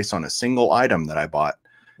price on a single item that I bought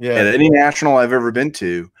at any national I've ever been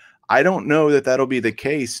to. I don't know that that'll be the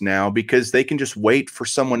case now, because they can just wait for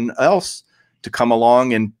someone else to come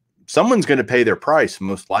along, and someone's going to pay their price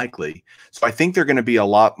most likely. So I think they're going to be a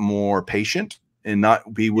lot more patient and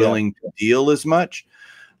not be willing to deal as much,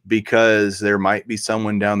 because there might be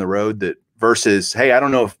someone down the road that versus, hey, I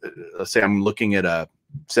don't know if, let's say I'm looking at a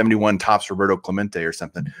 71 Topps Roberto Clemente or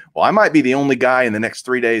something. Well, I might be the only guy in the next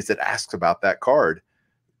 3 days that asks about that card.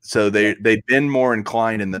 So they've been more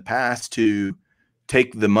inclined in the past to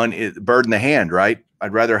take the money, bird in the hand, right?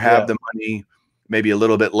 I'd rather have the money, maybe a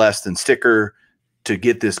little bit less than sticker, to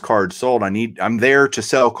get this card sold. I'm there to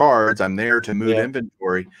sell cards. I'm there to move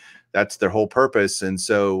inventory. That's their whole purpose. And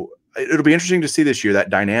so it'll be interesting to see this year, that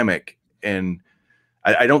dynamic. And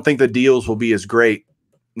I don't think the deals will be as great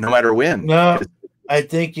no matter when. No, I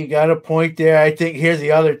think you got a point there. I think here's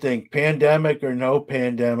the other thing: pandemic or no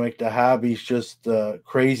pandemic, the hobby's just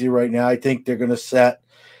crazy right now. I think they're going to set,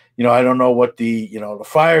 I don't know what the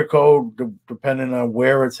fire code, depending on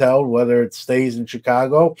where it's held, whether it stays in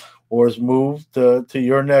Chicago or is moved to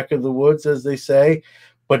your neck of the woods, as they say,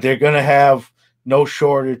 but they're going to have no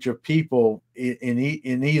shortage of people in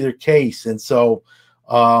either case. And so,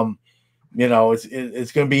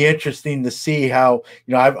 it's going to be interesting to see how,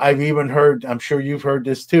 I've even heard, I'm sure you've heard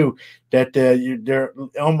this too, that they're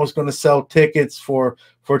almost going to sell tickets for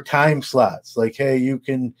time slots. Like, hey, you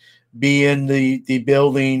can be in the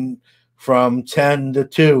building from 10 to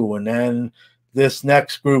 2, and then this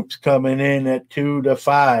next group's coming in at 2 to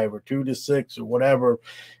 5 or 2 to 6 or whatever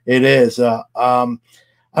it is.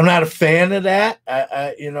 I'm not a fan of that.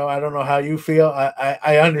 I don't know how you feel.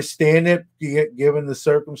 I understand it given the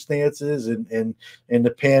circumstances and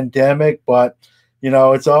the pandemic, but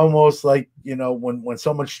it's almost like, when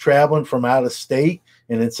someone's traveling from out of state,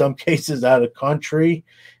 and in some cases out of country,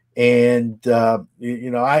 and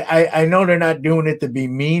I know they're not doing it to be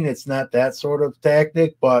mean. It's not that sort of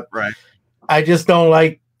tactic, but I just don't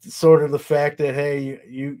like sort of the fact that, hey,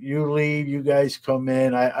 you leave, you guys come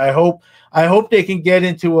in. I hope they can get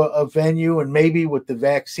into a venue, and maybe with the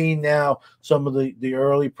vaccine now, some of the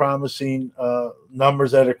early promising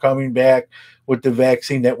numbers that are coming back with the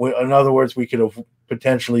vaccine, that in other words, we could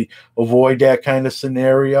potentially avoid that kind of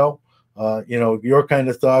scenario. Your kind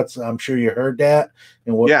of thoughts. I'm sure you heard that.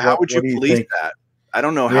 And how would you police that? I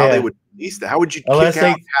don't know how they would police that. How would you kick out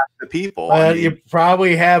half the people? You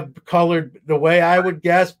probably have colored, the way I would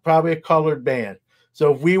guess, probably a colored band.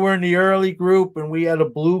 So if we were in the early group and we had a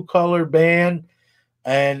blue colored band,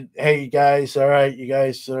 and hey, you guys, all right, you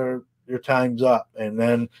guys your time's up. And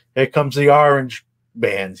then here comes the orange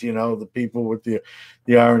bands, the people with the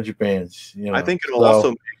orange bands. I think it'll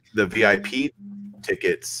also make the VIP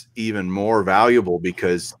tickets even more valuable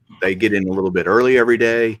because they get in a little bit early every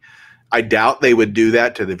day. I doubt they would do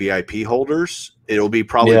that to the VIP holders. It'll be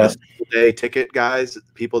probably the single day ticket guys,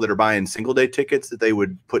 people that are buying single day tickets, that they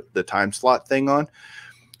would put the time slot thing on.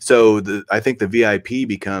 So I think the VIP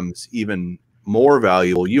becomes even more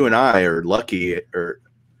valuable. You and I are lucky, I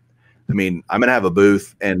mean, I'm going to have a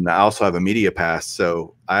booth and I also have a media pass.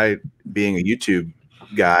 So being a YouTube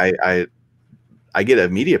guy, I get a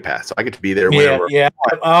media pass, so I get to be there whenever. Yeah.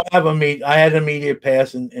 I had a media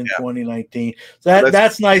pass in 2019. So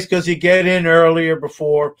that's nice because you get in earlier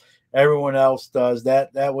before everyone else does.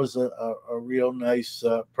 That was a real nice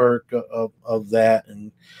perk of that,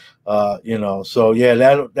 and so yeah,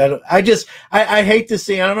 that I hate to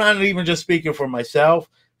see. I'm not even just speaking for myself,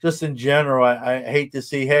 just in general. I hate to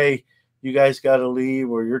see, hey, you guys got to leave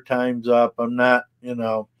or your time's up. I'm not,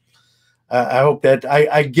 I hope that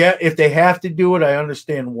I get, if they have to do it, I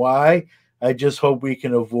understand why. I just hope we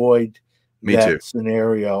can avoid that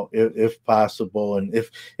scenario if possible. And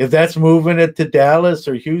if that's moving it to Dallas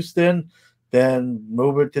or Houston, then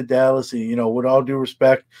move it to Dallas. And, with all due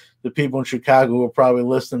respect, the people in Chicago who are probably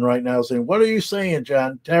listening right now saying, "What are you saying,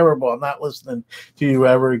 John? Terrible. I'm not listening to you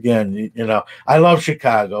ever again." I love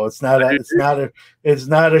Chicago. It's not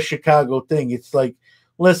a Chicago thing. It's like,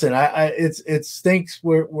 listen, it stinks.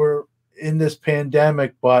 We're in this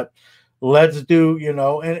pandemic, but let's do,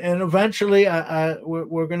 and eventually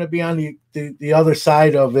we're going to be on the other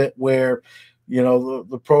side of it, where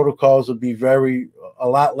the protocols will be a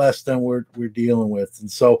lot less than we're dealing with.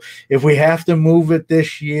 And so if we have to move it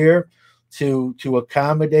this year to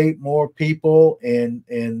accommodate more people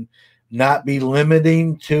and not be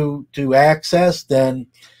limiting to access, then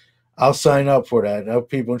I'll sign up for that. I know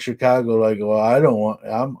people in Chicago like, well, I don't want,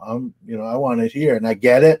 I want it here, and I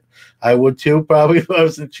get it. I would too, probably, if I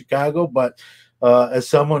was in Chicago. But as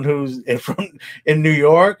someone who's in New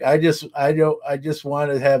York, I just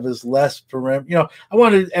want to have as less perimeter. I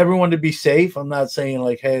wanted everyone to be safe. I'm not saying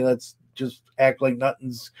like, hey, let's just act like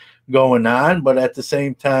nothing's going on. But at the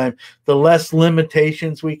same time, the less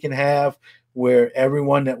limitations we can have, where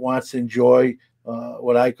everyone that wants to enjoy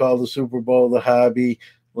what I call the Super Bowl, the hobby,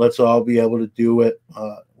 let's all be able to do it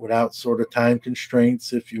without sort of time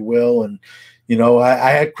constraints, if you will. And,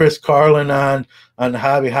 I had Chris Carlin on the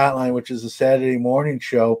Hobby Hotline, which is a Saturday morning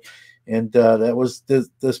show. And that was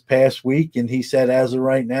this past week. And he said, as of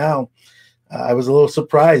right now, I was a little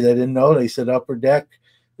surprised. I didn't know. They said Upper Deck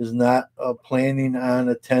is not planning on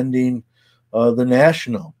attending the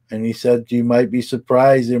National. And he said, you might be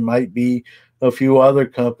surprised. There might be a few other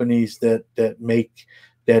companies that make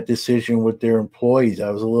that decision with their employees.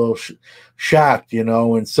 I was a little shocked,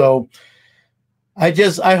 and so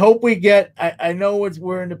I hope we get, I know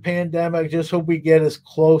we're in the pandemic. I just hope we get as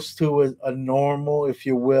close to a normal, if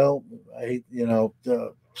you will,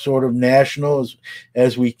 the sort of national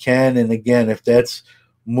as we can. And again, if that's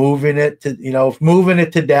moving it to, if moving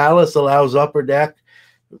it to Dallas allows Upper Deck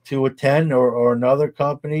to attend or another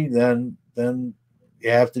company, then you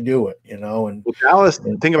have to do it, and well, Dallas,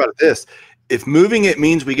 think about this. If moving it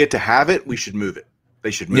means we get to have it, we should move it.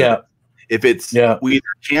 They should move it. If it's we either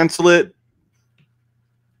cancel it,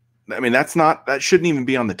 I mean, that shouldn't even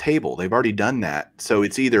be on the table. They've already done that. So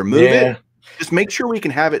it's either move it, just make sure we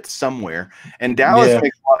can have it somewhere. And Dallas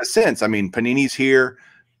makes a lot of sense. I mean, Panini's here,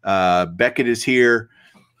 Beckett is here.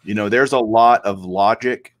 There's a lot of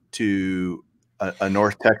logic to a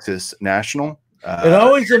North Texas National. It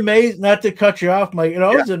always amazed, not to cut you off, Mike, it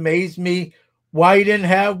always amazed me why you didn't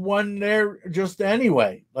have one there just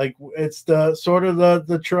anyway. Like, it's the sort of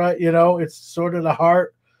the try, it's sort of the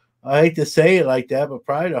heart. I hate to say it like that, but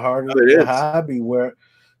probably the heart of the hobby, where,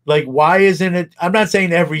 like, why isn't it? I'm not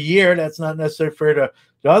saying every year. That's not necessarily for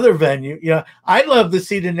the other venue. I'd love to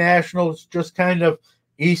see the Nationals just kind of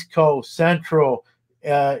East Coast, Central,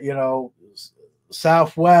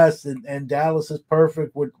 Southwest, and Dallas is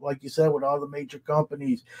perfect with, like you said, with all the major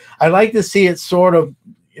companies. I'd like to see it sort of,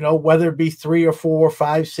 whether it be 3 or 4 or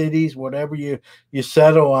 5 cities, whatever you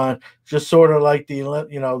settle on, just sort of like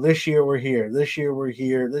this year we're here, this year we're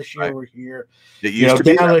here, this year we're here. It used to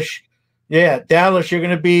be Dallas, Dallas, you're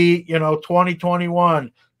going to be,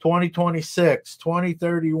 2021, 2026,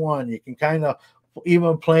 2031. You can kind of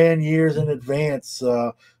even plan years in advance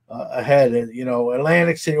ahead. And,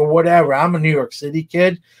 Atlantic City or whatever. I'm a New York City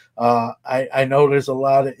kid. I know there's a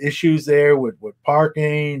lot of issues there with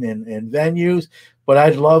parking and venues, but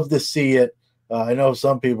I'd love to see it. I know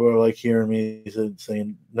some people are like hearing me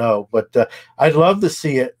saying no, but I'd love to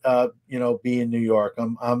see it, be in New York.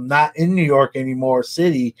 I'm not in New York anymore,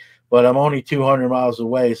 city, but I'm only 200 miles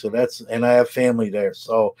away. So and I have family there.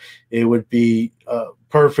 So it would be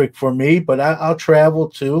perfect for me, but I'll travel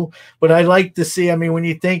too. But I'd like to see, I mean, when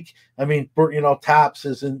you think, I mean, Tops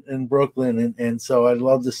is in Brooklyn. And so I'd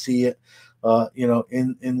love to see it,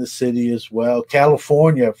 in the city as well.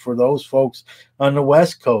 California, for those folks on the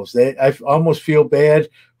West Coast, I almost feel bad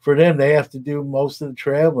for them. They have to do most of the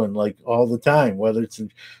traveling, like all the time, whether it's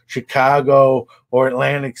in Chicago or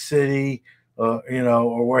Atlantic City,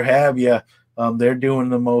 or where have you. They're doing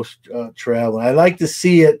the most traveling. I like to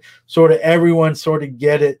see it, sort of everyone sort of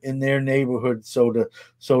get it in their neighborhood, so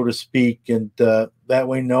to speak, and that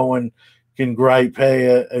way no one can gripe, hey,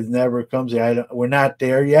 it never comes here. We're not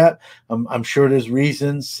there yet. I'm sure there's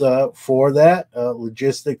reasons for that,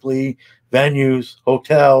 logistically, venues,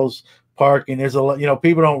 hotels, parking. There's a lot,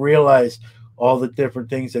 people don't realize all the different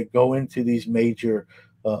things that go into these major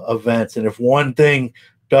events. And if one thing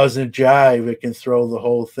doesn't jive, it can throw the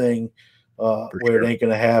whole thing where it ain't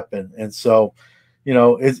going to happen. And so,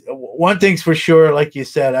 it's one thing's for sure. Like you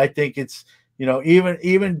said, I think it's,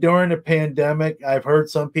 even during the pandemic, I've heard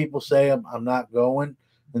some people say I'm not going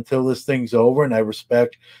until this thing's over, and I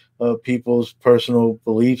respect people's personal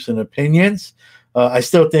beliefs and opinions. I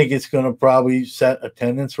still think it's going to probably set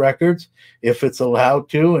attendance records if it's allowed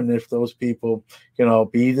to, and if those people can all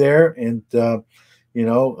be there. And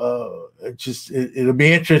it'll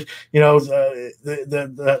be interesting.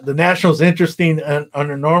 The Nationals interesting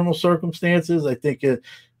under normal circumstances. I think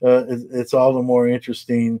it's all the more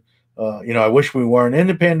interesting. I wish we weren't in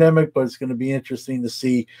the pandemic, but it's going to be interesting to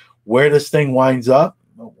see where this thing winds up,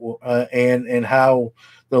 and how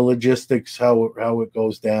the logistics, how it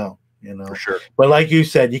goes down. For sure. But like you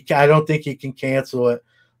said, I don't think you can cancel it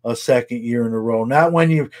a second year in a row. Not when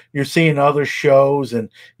you're seeing other shows, and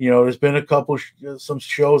there's been a couple some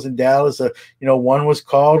shows in Dallas. One was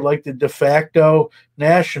called like the de facto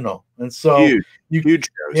national, and so huge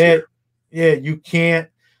shows. You can't.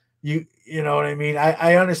 You know what I mean?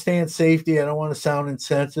 I understand safety. I don't want to sound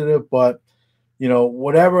insensitive, but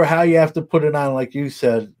how you have to put it on, like you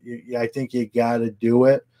said, I think you got to do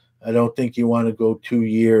it. I don't think you want to go 2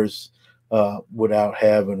 years without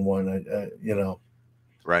having one.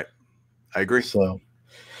 Right. I agree.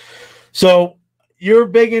 So you're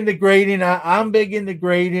big into grading. I'm big into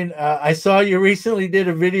grading. I saw you recently did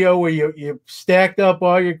a video where you stacked up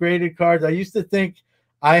all your graded cards. I used to think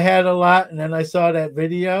I had a lot, and then I saw that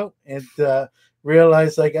video and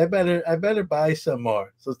realized, like, I better buy some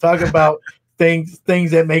more. So talk about things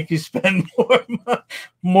that make you spend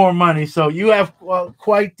more money. So you have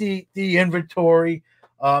quite the inventory.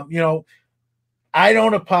 I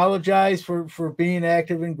don't apologize for being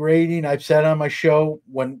active in grading. I've said on my show,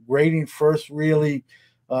 when grading first really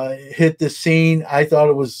hit the scene, I thought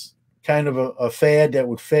it was kind of a fad that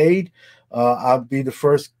would fade. I'll be the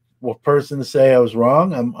first person to say I was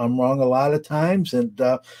wrong. I'm wrong a lot of times,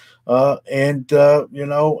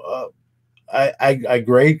 I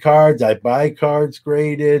grade cards. I buy cards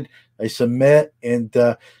graded. I submit, and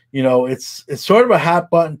it's sort of a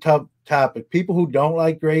hot button topic. People who don't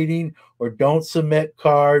like grading or don't submit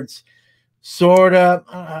cards, sort of,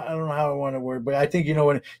 I don't know how I want to word, but I think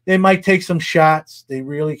when they might take some shots. They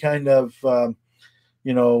really kind of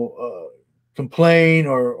complain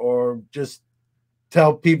or just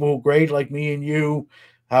tell people who grade like me and you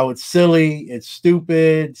how it's silly, it's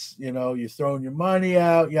stupid, you're throwing your money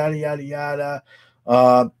out, yada, yada, yada.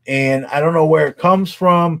 And I don't know where it comes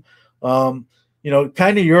from. Kind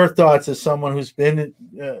of your thoughts as someone who's been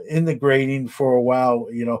in the grading for a while.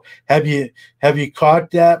 Have you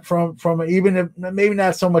caught that from even if maybe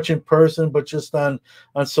not so much in person, but just on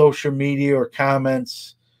social media or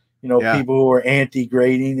comments, people who are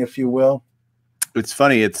anti-grading, if you will? It's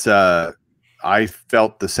funny. It's I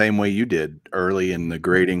felt the same way you did early in the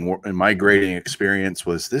grading. And my grading experience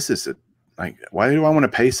was, why do I want to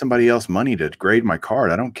pay somebody else money to grade my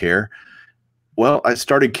card? I don't care. Well, I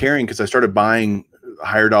started caring because I started buying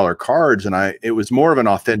higher dollar cards, and it was more of an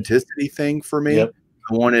authenticity thing for me. Yep.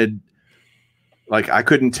 I wanted, I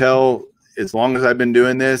couldn't tell, as long as I've been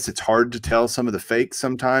doing this, it's hard to tell some of the fakes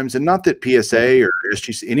sometimes. And not that PSA or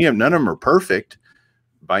SGC, none of them are perfect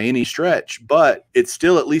by any stretch, but it's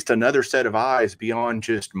still at least another set of eyes beyond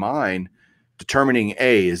just mine determining,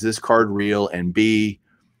 A, is this card real? And B,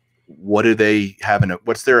 what do they have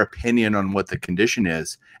what's their opinion on what the condition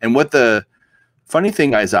is? And what the funny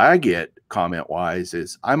thing is, I get comment wise,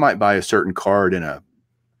 is I might buy a certain card in a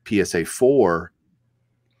PSA 4,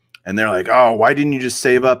 and they're like, oh, why didn't you just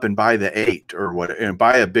save up and buy the 8 or what, and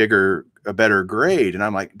buy a better grade? And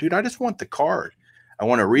I'm like, dude, I just want the card. I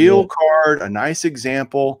want a real card, a nice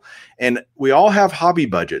example. And we all have hobby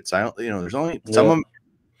budgets. There's only some of them.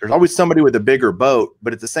 There's always somebody with a bigger boat,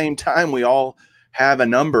 but at the same time, we all have a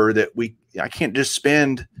number that I can't just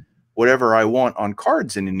spend whatever I want on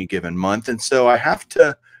cards in any given month. And so I have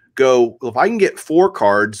to go, if I can get 4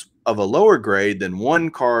 cards of a lower grade than 1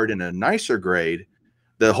 card in a nicer grade,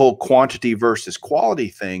 the whole quantity versus quality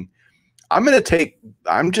thing,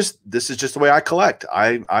 this is just the way I collect.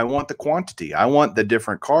 I want the quantity. I want the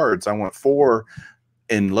different cards. I want 4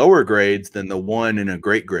 in lower grades than the 1 in a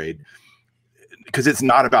great grade, because it's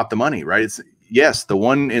not about the money, right? Yes, the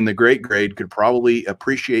 1 in the great grade could probably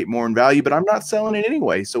appreciate more in value, but I'm not selling it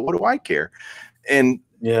anyway. So what do I care? And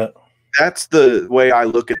yeah, that's the way I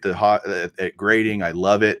look at at grading. I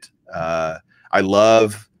love it.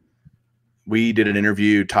 We did an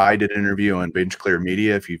interview. Ty did an interview on Bench Clear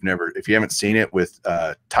Media. If you haven't seen it, with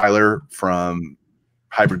Tyler from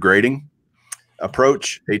Hybrid Grading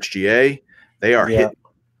Approach, HGA, they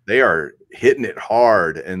are hitting it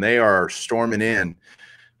hard, and they are storming in.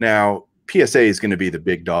 Now, PSA is going to be the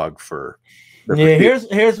big dog for.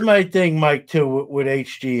 Here's my thing, Mike, too, with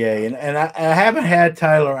HGA, and I haven't had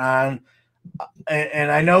Tyler on,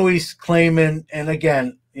 and I know he's claiming, and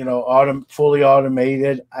again, fully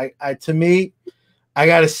automated. To me, I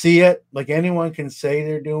got to see it. Like, anyone can say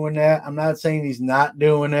they're doing that. I'm not saying he's not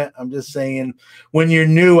doing it. I'm just saying, when you're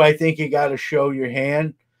new, I think you got to show your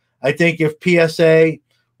hand. I think if PSA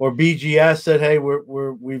or BGS said, "Hey,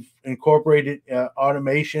 we've incorporated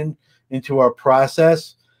automation into our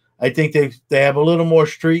process," I think they have a little more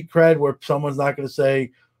street cred, where someone's not going to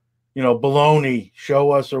say, baloney,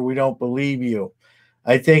 show us or we don't believe you.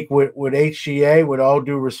 I think with HGA, with all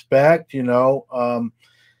due respect,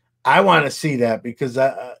 I want to see that, because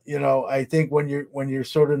I think when you're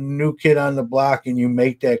sort of new kid on the block and you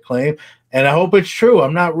make that claim, and I hope it's true.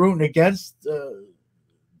 I'm not rooting against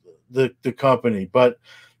the company, but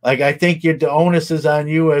like, I think the onus is on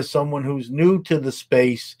you as someone who's new to the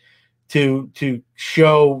space to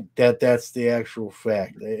show that that's the actual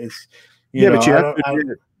fact. It's but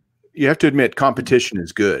you have to admit competition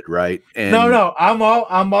is good, right? And no, I'm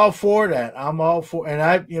all for that. I'm all for,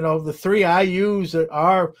 and the 3 I use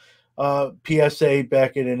are PSA,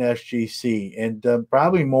 Beckett, and SGC, and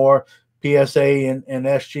probably more PSA and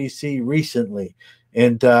SGC recently.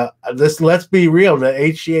 And let's be real, the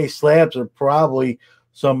HGA slabs are probably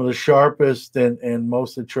some of the sharpest and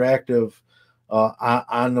most attractive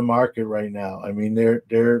on the market right now. I mean,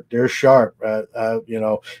 they're sharp.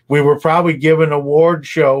 We were probably given an award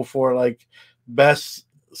show for like best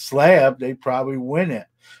slab. They probably win it.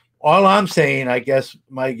 All I'm saying, I guess,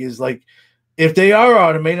 Mike, is like, if they are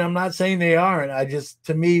automated, I'm not saying they aren't.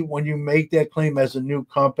 To me, when you make that claim as a new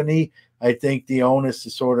company, I think the onus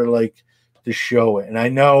is sort of like to show it. And I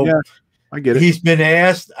know, I get it. He's been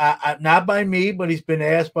asked, not by me, but he's been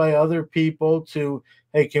asked by other people to,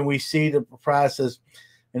 hey, can we see the process?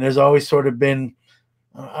 And there's always sort of been,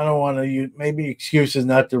 I don't want to use, maybe excuse is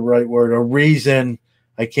not the right word, a reason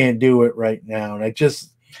I can't do it right now. And if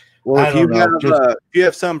you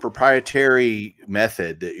have some proprietary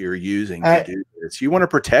method that you're using to do this, you want to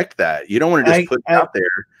protect that. You don't want to just put it out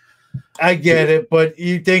there. I get it, but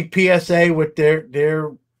you think PSA with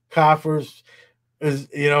their coffers is,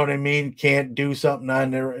 you know what I mean, can't do something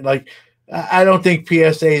on there? Like, I don't think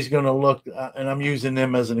PSA is going to look, and I'm using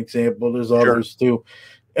them as an example, there's others too,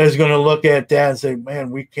 is going to look at that and say,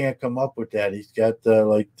 man, we can't come up with that. He's got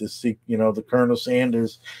the Colonel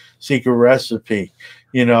Sanders secret recipe.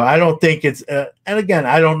 I don't think it's, and again,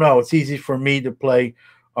 I don't know. It's easy for me to play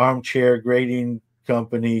armchair grading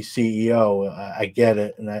company CEO. I get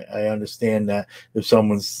it, and I understand that if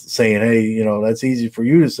someone's saying, hey, that's easy for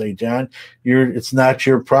you to say, John, it's not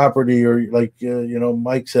your property, or like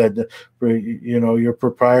Mike said, your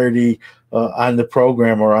propriety on the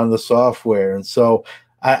program or on the software. And so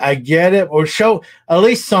I get it, or show at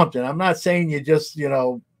least something. I'm not saying you just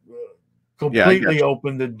completely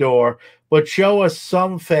open the door, but show us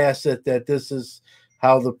some facet that this is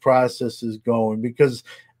how the process is going. Because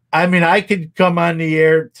I mean, I could come on the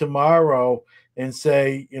air tomorrow and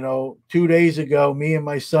say, 2 days ago, me and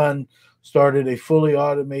my son started a fully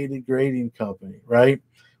automated grading company, right?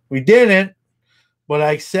 We didn't, but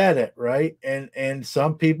I said it, right? And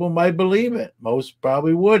some people might believe it. Most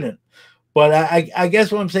probably wouldn't. But I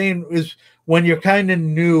guess what I'm saying is, when you're kind of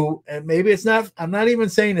new, and maybe it's not, I'm not even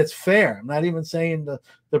saying it's fair. I'm not even saying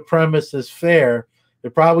the premise is fair.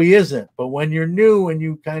 It probably isn't. But when you're new and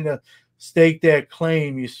you kind of stake that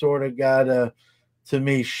claim, you sort of gotta, to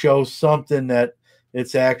me, show something that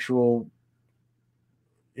it's actual,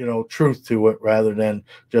 truth to it, rather than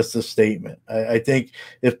just a statement. I think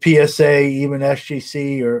if PSA, even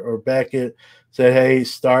SGC or Beckett said, hey,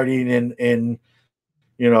 starting in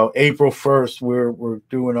April 1st, we're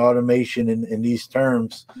doing automation in these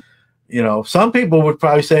terms. Some people would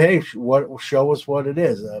probably say, hey, show us what it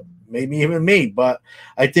is. Maybe even me, but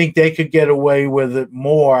I think they could get away with it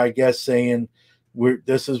more, I guess, saying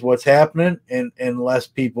this is what's happening, and less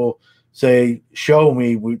people say, show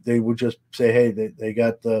me. They would just say, hey, they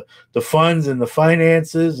got the funds and the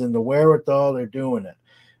finances and the wherewithal, they're doing it.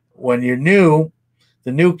 When you're new,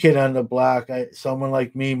 the new kid on the block, someone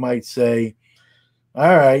like me might say,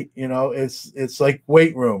 all right, it's like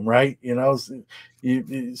weight room, right? Hey,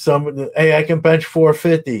 I can bench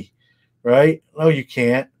 450, right? No, you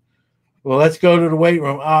can't. Well, let's go to the weight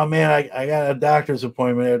room. Oh man, I got a doctor's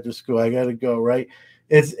appointment after school. I got to go, right?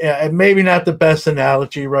 It's maybe not the best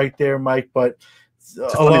analogy right there, Mike, but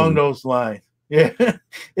along those lines. Yeah.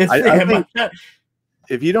 I think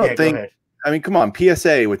if you don't think, I mean, come on,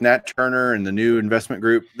 PSA with Nat Turner and the new investment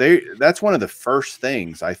group, that's one of the first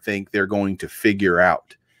things I think they're going to figure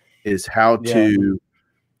out is how to,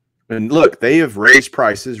 and look, they have raised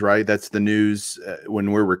prices, right? That's the news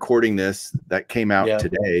when we're recording this, that came out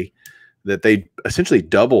today, that they essentially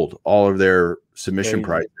doubled all of their submission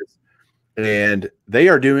prices. And they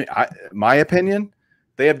are doing, my opinion,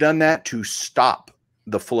 they have done that to stop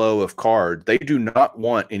the flow of cards. They do not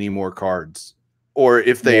want any more cards. Or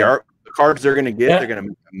if they are, the cards they're going to get, they're going to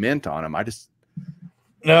make a mint on them. I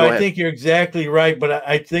think you're exactly right. But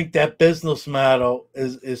I think that business model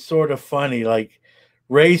is sort of funny. Like,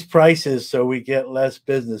 raise prices so we get less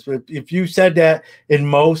business. But if you said that in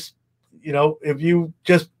most, if you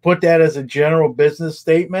just put that as a general business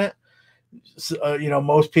statement,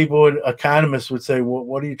 most people, economists would say, well,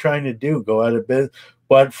 what are you trying to do? Go out of business?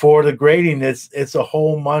 But for the grading, it's a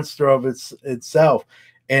whole monster of itself.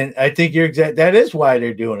 And I think you're exact. That is why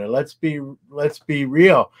they're doing it. Let's be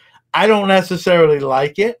real. I don't necessarily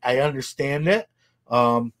like it. I understand it.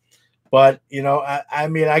 But I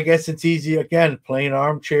mean, I guess it's easy, again, playing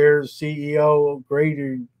armchair CEO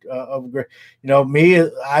grader of me.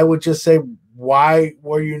 I would just say, why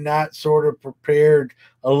were you not sort of prepared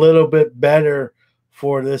a little bit better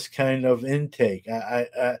for this kind of intake?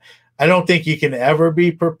 I don't think you can ever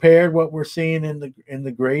be prepared. What we're seeing in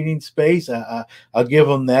the grading space, I'll give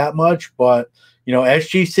them that much. But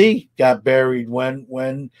SGC got buried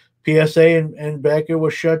when PSA and Becker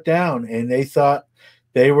was shut down, and they thought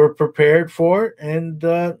they were prepared for it, and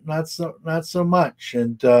not so much.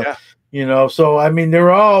 And so I mean,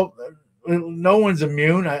 they're all. No one's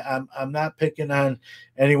immune. I'm not picking on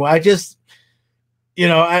anyone. I just,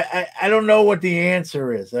 I don't know what the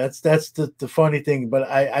answer is. That's the funny thing. But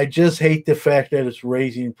I just hate the fact that it's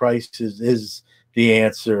raising prices is the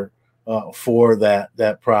answer for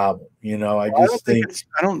that problem. I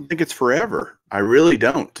don't think it's forever. I really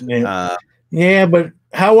don't. Yeah, but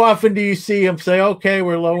how often do you see them say, "Okay,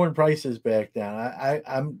 we're lowering prices back down"?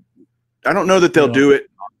 I don't know that they'll do it,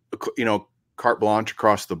 carte blanche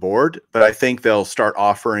across the board, but I think they'll start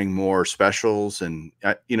offering more specials. And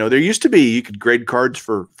there used to be, you could grade cards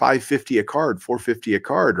for $550 a card, $450 a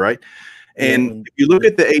card, right? And if you look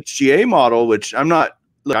at the HGA model, which I've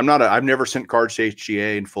never sent cards to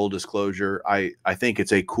HGA, in full disclosure. I think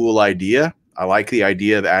it's a cool idea. I like the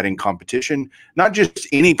idea of adding competition, not just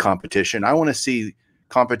any competition. I want to see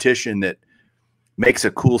competition that makes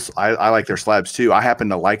a cool. I like their slabs too. I happen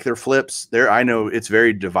to like their flips. I know it's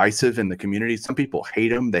very divisive in the community. Some people hate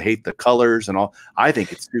them. They hate the colors and all. I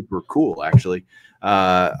think it's super cool, actually.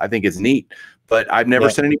 I think it's neat, but I've never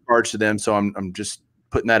sent any cards to them, so I'm just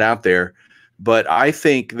putting that out there. But I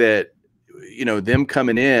think that them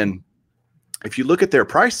coming in, if you look at their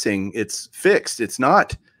pricing, it's fixed. It's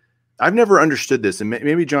not. I've never understood this, and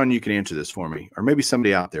maybe John, you can answer this for me, or maybe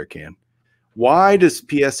somebody out there can. Why does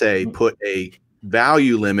PSA put a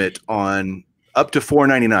value limit on up to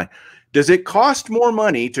 $499? Does it cost more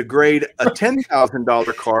money to grade a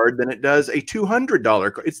 $10,000 card than it does a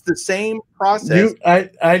 $200 card? It's the same process.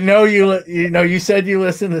 I know you said you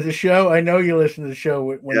listen to the show. I know you listen to the show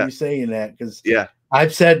when you're saying that, because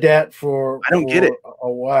I've said that for get it a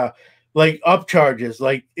while. Like upcharges,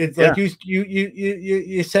 like it's like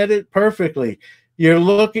you said it perfectly.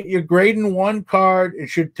 You're grading one card. It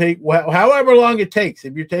should take however long it takes.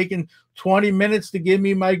 If you're taking 20 minutes to give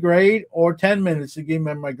me my grade or 10 minutes to give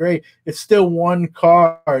me my grade, it's still one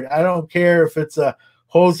card. I don't care if it's a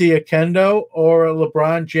Jose Akendo or a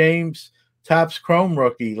LeBron James Topps Chrome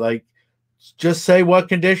rookie. Like, just say what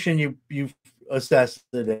condition you assessed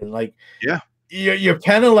it in. Like, you're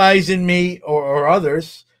penalizing me or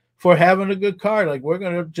others for having a good card. Like, we're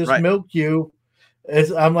gonna just milk you.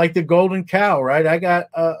 I'm like the golden cow, right? I got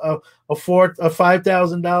a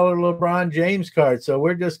 $5,000 LeBron James card, so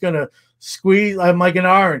we're just gonna squeeze. I'm like an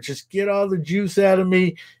orange. Just get all the juice out of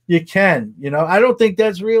me you can. I don't think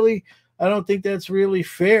that's really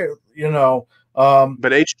fair. But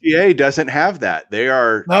HGA doesn't have that. They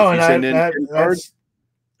are, No, if you and send in 10 cards,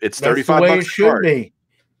 it's that's the 35 way it bucks a should card, be.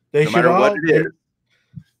 They no should matter what all. it is.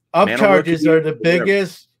 Upcharges are the Whatever.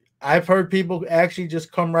 biggest. I've heard people actually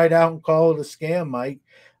just come right out and call it a scam, Mike.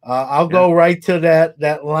 I'll go right to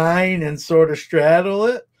that line and sort of straddle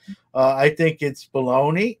it. I think it's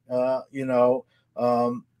baloney. I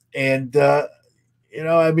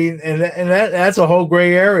mean, that's a whole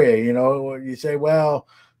gray area. When you say, well,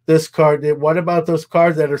 this card. What about those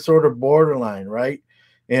cards that are sort of borderline, right?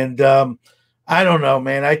 And I don't know,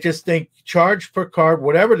 man. I just think charge per card,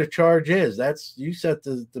 whatever the charge is, that's you set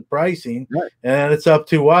the pricing, right, and it's up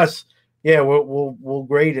to us. Yeah, we'll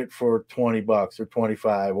grade it for $20 or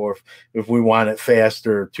 25, or if we want it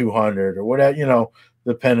faster, 200 or whatever,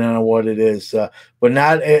 depending on what it is. But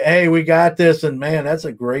not, hey, we got this, and man, that's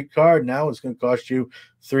a great card. Now it's going to cost you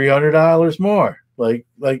 $300 more. Like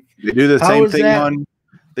they do the same thing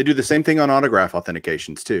they do the same thing on autograph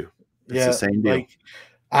authentications too. It's the same deal. Like,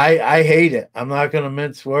 I hate it. I'm not going to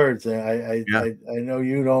mince words. I know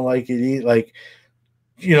you don't like it either. Like,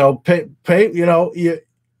 pay.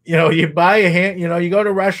 You buy a hand. You go to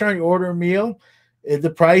a restaurant, you order a meal. The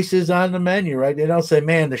price is on the menu, right? They don't say,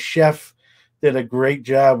 "Man, the chef did a great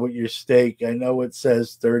job with your steak." I know it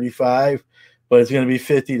says 35, but it's going to be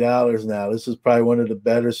 $50 now. This is probably one of the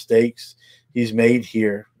better steaks he's made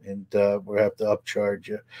here, and we'll have to upcharge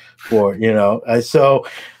you for it. So.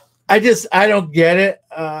 I don't get it.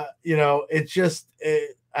 It's just,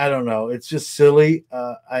 I don't know. It's just silly.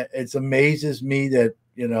 It amazes me that,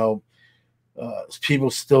 people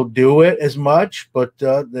still do it as much, but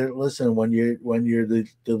listen, when you're the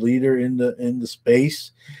leader in the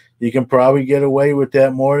space, you can probably get away with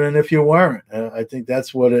that more than if you weren't. I think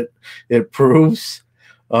that's what it proves.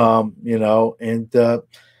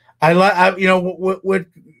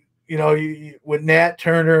 With Nat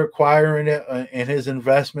Turner acquiring it and his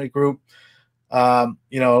investment group, a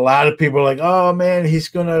lot of people are like, oh man, he's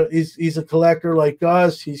a collector like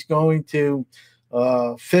us. He's going to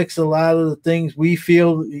fix a lot of the things we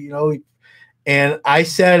feel, and I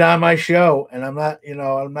said on my show, and I'm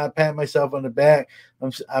not patting myself on the back.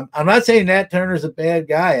 I'm not saying Nat Turner's a bad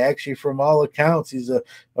guy. Actually, from all accounts, he's a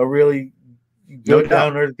really good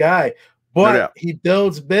down to earth guy. But he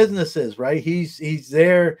builds businesses, right? He's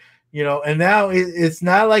there, and now it's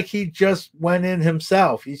not like he just went in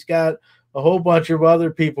himself. He's got a whole bunch of other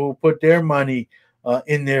people who put their money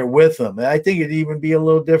in there with him. And I think it'd even be a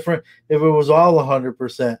little different if it was all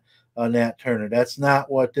 100% Nat Turner. That's not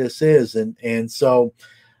what this is. And so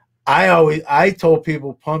I told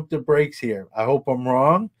people, pump the brakes here. I hope I'm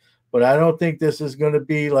wrong, but I don't think this is going to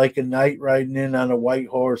be like a knight riding in on a white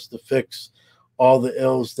horse to fix all the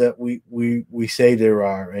ills that we say there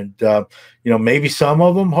are. And, maybe some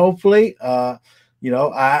of them, hopefully, I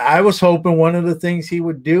was hoping one of the things he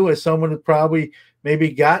would do as someone who probably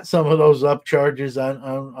maybe got some of those upcharges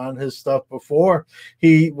on his stuff before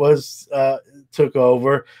he took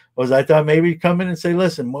over, was I thought maybe he'd come in and say,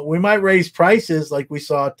 listen, we might raise prices like we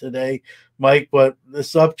saw today, Mike, but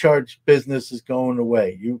this upcharge business is going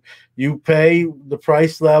away. You pay the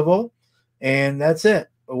price level, and that's it.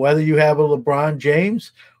 Whether you have a LeBron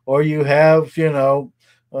James or you have,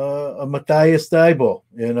 a Matthias Deibel,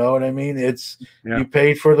 you know what I mean? You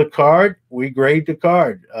paid for the card, we grade the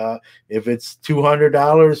card. If it's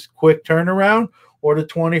 $200 quick turnaround or the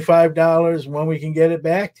 $25 when we can get it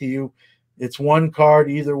back to you, it's one card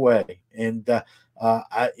either way. And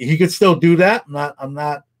he could still do that. I'm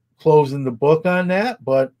not closing the book on that,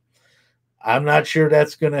 but I'm not sure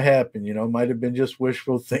that's going to happen. Might have been just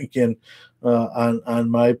wishful thinking on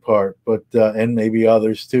my part, but and maybe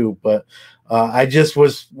others too. But I just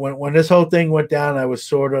was when this whole thing went down, I was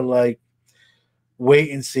sort of like, wait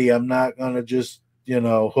and see. I'm not going to just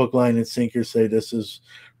hook, line, and sinker say this is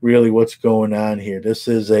really what's going on here. This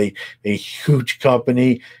is a huge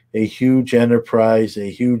company, a huge enterprise, a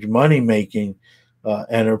huge money making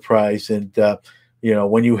enterprise, and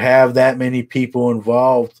when you have that many people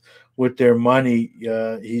involved with their money,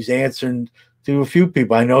 he's answering to a few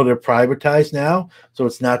people. I know they're privatized now, so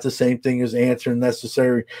it's not the same thing as answering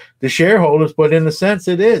necessarily the shareholders, but in a sense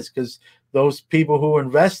it is, because those people who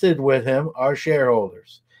invested with him are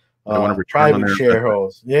shareholders, private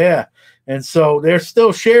shareholders. Yeah. And so they're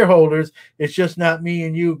still shareholders. It's just not me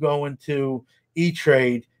and you going to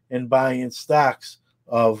E-Trade and buying stocks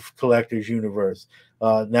of Collectors Universe.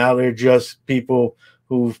 Now they're just people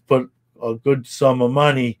who've put a good sum of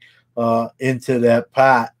money into that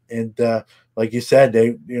pot, and like you said,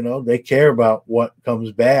 they care about what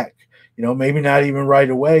comes back. maybe not even right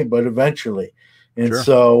away, but eventually. And Sure.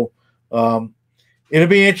 so it'll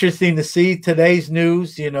be interesting to see today's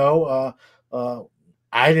news.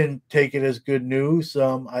 I didn't take it as good news.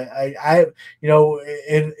 In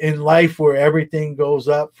life where everything goes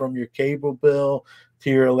up from your cable bill to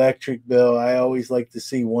your electric bill, I always like to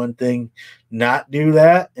see one thing not do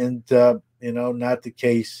that, and not the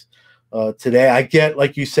case today. I get,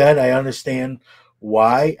 like you said, I understand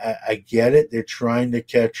why. I get it. They're trying to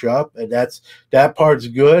catch up, and that part's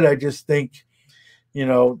good. I just think,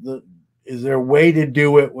 is there a way to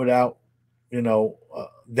do it without,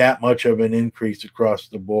 that much of an increase across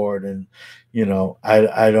the board? And,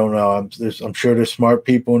 I don't know. I'm sure there's smart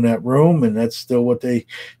people in that room, and that's still what they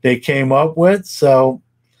came up with. So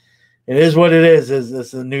it is what it is,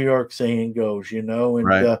 as the New York saying goes, and,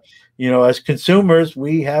 Right. as consumers,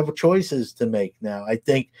 we have choices to make now. I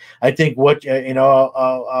think what,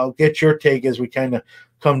 I'll get your take as we kind of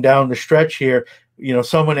come down the stretch here.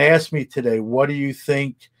 Someone asked me today, what do you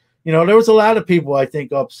think? There was a lot of people, I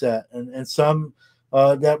think, upset, and some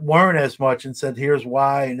that weren't as much, and said, here's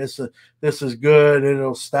why, and this is good.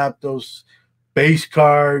 It'll stop those base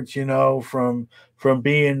cards, from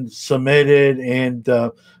being submitted. And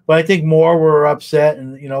but I think more were upset,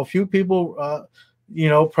 and a few people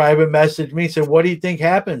private messaged me, said, what do you think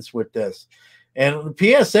happens with this? And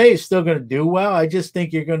the PSA is still going to do well. I just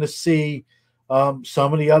think you're going to see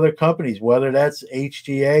some of the other companies, whether that's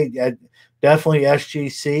HGA, definitely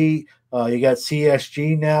SGC. You got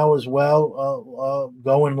CSG now as well,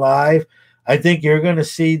 going live. I think you're going to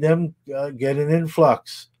see them get an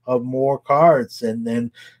influx of more cards, and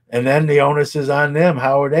then the onus is on them.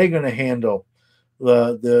 How are they going to handle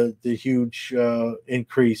the huge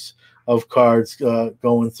increase of cards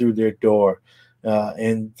going through their door?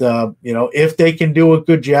 If they can do a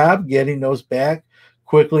good job getting those back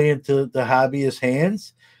quickly into the hobbyist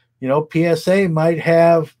hands, PSA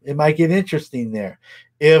might get interesting there.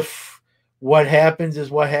 If what happens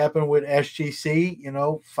is what happened with SGC,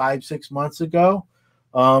 5-6 months ago,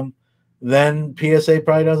 then PSA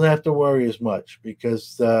probably doesn't have to worry as much,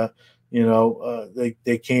 because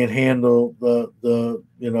they can't handle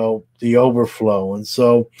the overflow. And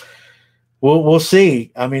so we'll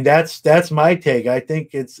see. I mean, that's my take. I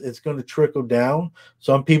think it's going to trickle down.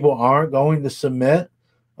 Some people aren't going to submit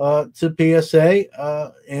to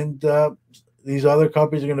PSA, and these other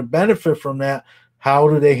companies are going to benefit from that. How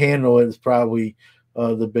do they handle it is probably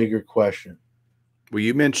the bigger question. Well,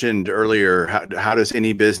 you mentioned earlier, how does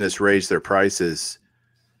any business raise their prices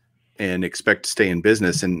and expect to stay in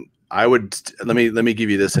business? And I would let me give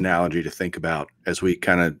you this analogy to think about as we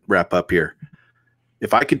kind of wrap up here.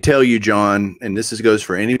 If I could tell you, John, and goes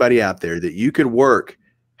for anybody out there, that you could work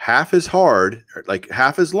half as hard, or like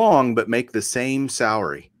half as long, but make the same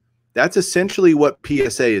salary. That's essentially what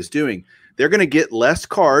PSA is doing. They're going to get less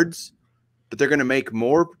cards, but they're going to make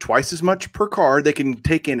twice as much per card. They can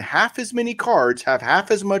take in half as many cards, have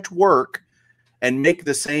half as much work, and make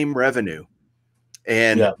the same revenue.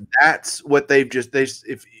 And that's what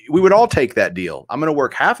if we would all take that deal. I'm going to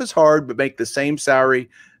work half as hard, but make the same salary.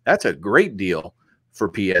 That's a great deal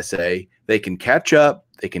for PSA. They can catch up.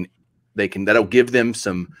 That'll give them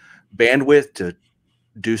some bandwidth to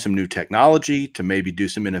do some new technology, to maybe do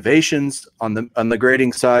some innovations on the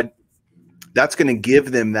grading side. That's going to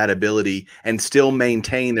give them that ability and still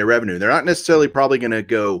maintain their revenue. They're not necessarily probably going to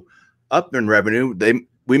go up in revenue.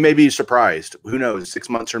 We may be surprised. Who knows? 6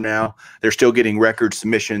 months from now, they're still getting record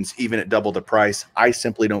submissions, even at double the price. I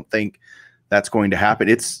simply don't think that's going to happen.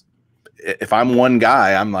 If I'm one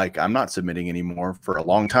guy, I'm like, I'm not submitting anymore for a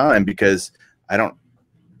long time, because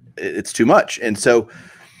it's too much. And so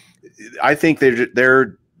I think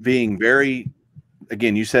they're being very,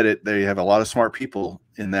 again, you said it, they have a lot of smart people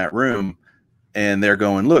in that room, and they're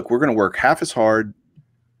going, look, we're going to work half as hard,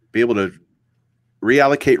 be able to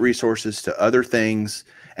reallocate resources to other things,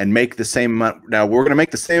 and make the same amount. Now we're going to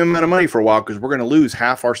make the same amount of money for a while, because we're going to lose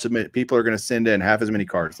half our submit. People are going to send in half as many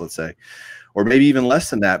cards, let's say, or maybe even less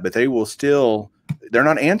than that, but they're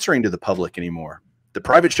not answering to the public anymore. The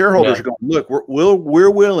private shareholders are going, look, we're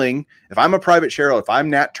willing. If I'm a private shareholder, if I'm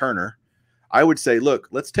Nat Turner, I would say, look,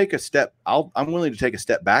 let's take a step. I'm willing to take a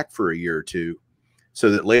step back for a year or two, so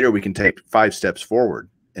that later we can take 5 steps forward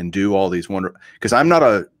and do all these because I'm not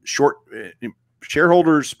a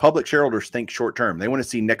public shareholders think short term. They want to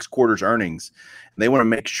see next quarter's earnings, and they want to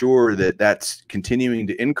make sure that that's continuing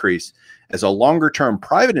to increase. As a longer term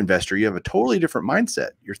private investor, you have a totally different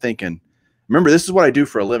mindset. You're thinking, remember, this is what I do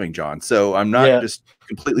for a living, John. So I'm not just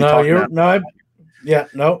completely talking about.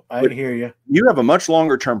 I hear you. You have a much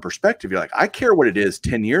longer term perspective. You're like, I care what it is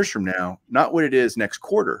 10 years from now, not what it is next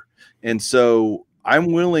quarter. And so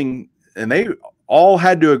I'm willing, and they all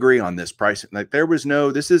had to agree on this pricing. Like there was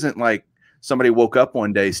no, this isn't like somebody woke up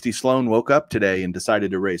one day, Steve Sloan woke up today and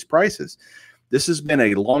decided to raise prices. This has been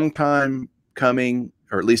a long time coming,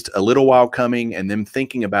 or at least a little while coming, and them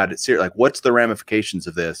thinking about it seriously. Like, what's the ramifications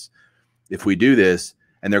of this if we do this?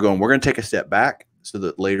 And they're going, we're going to take a step back so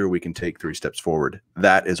that later we can take 3 steps forward.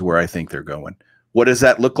 That is where I think they're going. What does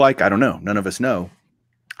that look like? I don't know. None of us know.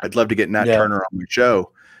 I'd love to get Nat Turner on the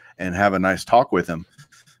show and have a nice talk with him.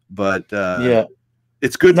 But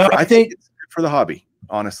it's good. No, I think it's good for the hobby,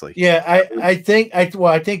 honestly. Yeah, I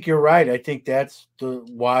think you're right. I think that's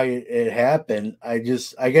why it happened. I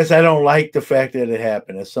guess I don't like the fact that it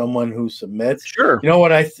happened. As someone who submits, sure. You know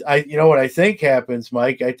what I think happens,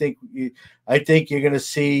 Mike. I think you're going to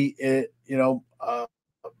see it.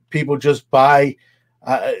 People just buy.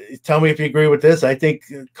 Tell me if you agree with this. I think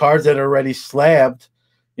cards that are already slabbed,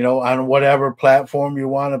 on whatever platform you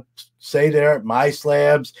want to say there,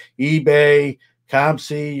 MySlabs, eBay,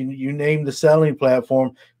 ComC, you name the selling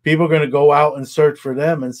platform, people are going to go out and search for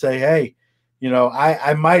them and say, hey,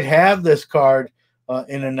 I might have this card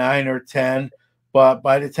in a 9 or 10, but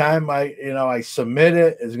by the time I submit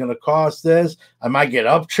it, it's going to cost this. I might get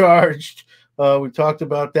upcharged. We talked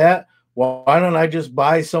about that. Well, why don't I just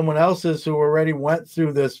buy someone else's who already went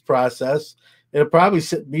through this process? It'll probably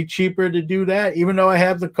be cheaper to do that, even though I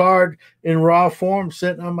have the card in raw form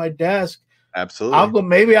sitting on my desk. Absolutely.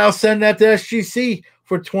 Maybe I'll send that to SGC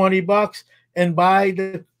for $20 and buy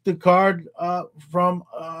the card from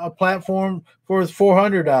a platform for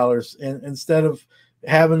 $400 instead of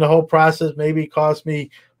having the whole process maybe cost me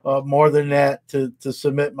more than that to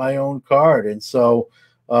submit my own card. And so,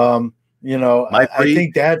 I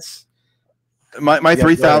think that's my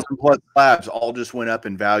 3,000 plus slabs all just went up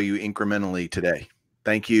in value incrementally today.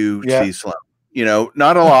 Thank you, Steve Sloan.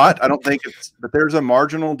 Not a lot. I don't think but there's a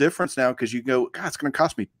marginal difference now because you go, God, it's going to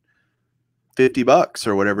cost me $50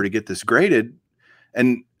 or whatever to get this graded.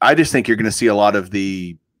 And I just think you're going to see a lot of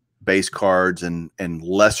the base cards and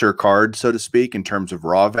lesser cards, so to speak, in terms of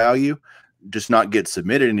raw value, just not get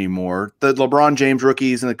submitted anymore. The LeBron James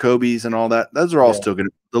rookies and the Kobe's and all that, those are all still going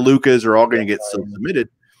to, the Lucas are all going to get submitted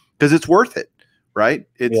because it's worth it, right?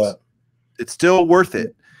 It's still worth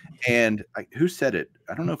it. And who said it?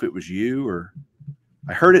 I don't know if it was you or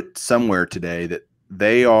I heard it somewhere today that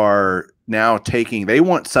they are now they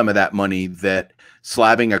want some of that money that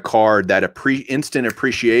slabbing a card, that instant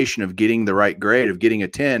appreciation of getting the right grade, of getting a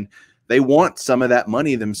 10, they want some of that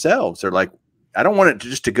money themselves. They're like, I don't want it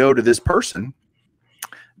just to go to this person.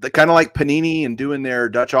 The kind of like Panini and doing their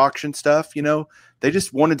Dutch auction stuff, they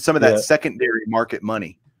just wanted some of that secondary market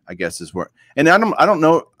money, I guess is where. And I don't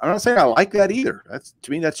know. I'm not saying I like that either.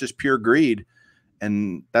 To me, that's just pure greed.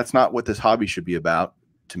 And that's not what this hobby should be about.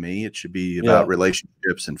 To me, it should be about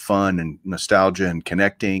relationships and fun and nostalgia and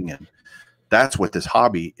connecting. And that's what this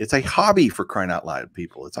hobby, it's a hobby, for crying out loud,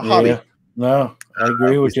 people. It's a hobby. No, I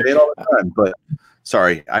agree with you. Say it all the time, but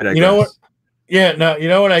sorry, I digress. You know what? Yeah, no, you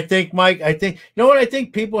know what I think, Mike? I think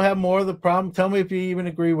people have more of the problem. Tell me if you even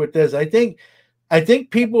agree with this. I think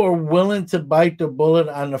people are willing to bite the bullet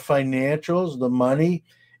on the financials, the money,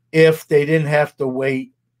 if they didn't have to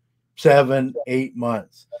wait 7-8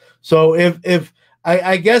 months. So if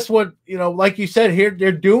I guess what, like you said here,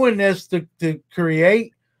 they're doing this to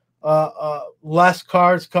create less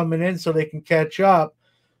cards coming in so they can catch up.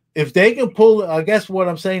 If they can pull, I guess what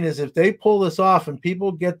I'm saying is if they pull this off and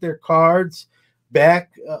people get their cards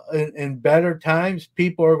back in better times,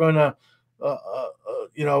 people are going to,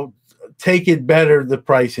 take it better, the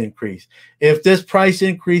price increase. If this price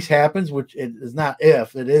increase happens, which it is not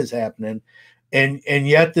if, it is happening, and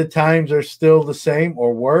yet the times are still the same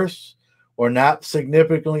or worse or not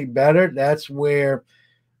significantly better, that's where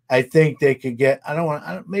I think they could get,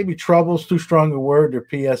 maybe trouble's too strong a word, or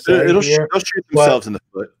PSA. They'll shoot themselves in the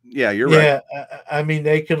foot. Yeah, you're right. Yeah, I mean,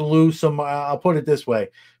 they could lose some, I'll put it this way,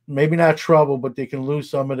 maybe not trouble, but they can lose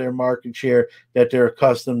some of their market share that they're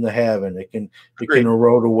accustomed to having. It can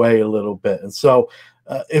erode away a little bit. And so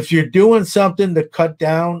if you're doing something to cut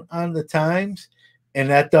down on the times and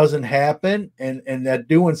that doesn't happen, and that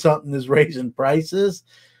doing something is raising prices,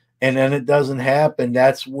 and then it doesn't happen,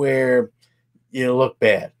 that's where you look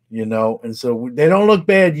bad, and so they don't look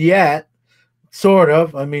bad yet, sort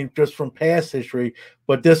of. I mean, just from past history,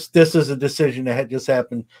 but this is a decision that had just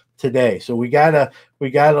happened today. So we gotta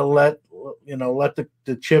let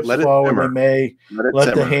the chips fall where they may,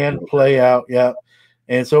 let the hand play out. Yeah.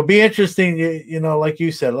 And so it'll be interesting, like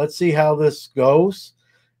you said, let's see how this goes,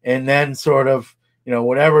 and then sort of,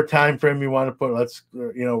 whatever time frame you want to put, let's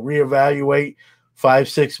reevaluate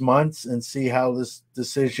 5-6 months and see how this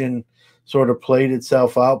decision sort of played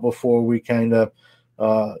itself out before we kind of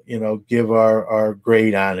give our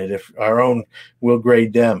grade on it. If our own, we'll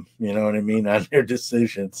grade them, you know what I mean, on their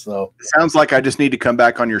decisions. So it sounds like I just need to come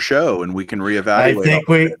back on your show and we can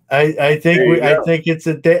reevaluate. I think it's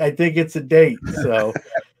a date. I think it's a date. So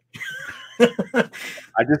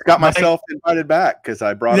I just got myself invited back because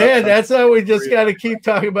I brought up. Yeah, that's how we just got to keep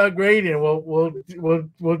talking about grading.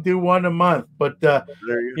 We'll do one a month, but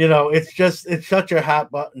it's such a hot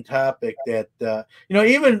button topic that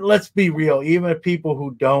even, let's be real, even people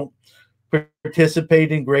who don't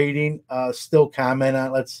participate in grading still comment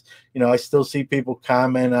on. I still see people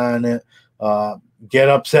comment on it, get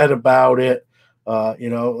upset about it.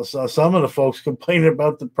 So some of the folks complaining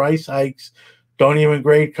about the price hikes don't even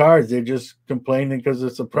grade cards. They're just complaining because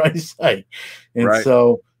it's a price hike. And right.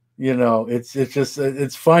 So,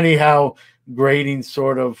 it's funny how grading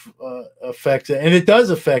sort of affects it. And it does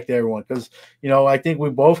affect everyone because, I think we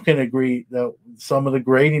both can agree that some of the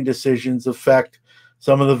grading decisions affect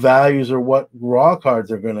some of the values or what raw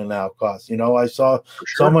cards are going to now cost. I saw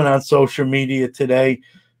someone on social media today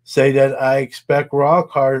say that I expect raw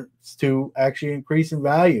cards to actually increase in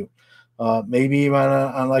value. Maybe even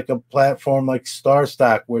on like a platform like Star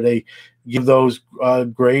Stock, where they give those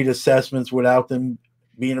grade assessments without them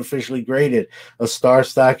being officially graded. A Star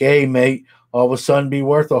Stock A may all of a sudden be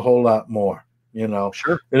worth a whole lot more.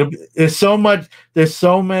 Sure. There's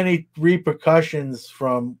so many repercussions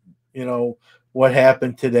from what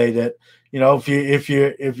happened today that if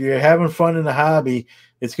you're having fun in the hobby,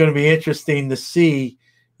 it's going to be interesting to see.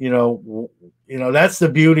 That's the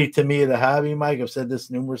beauty to me of the hobby, Mike. I've said this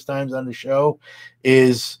numerous times on the show,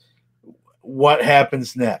 is what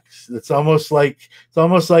happens next. It's almost like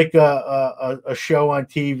a show on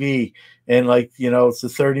TV, and it's a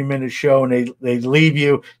 30-minute show, and they leave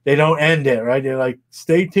you. They don't end it, right? They're like,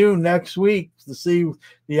 stay tuned next week to see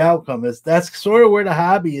the outcome. That's sort of where the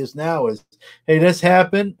hobby is now. Is, hey, this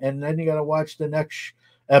happened, and then you got to watch the next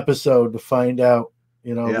episode to find out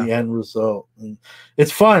the end result. And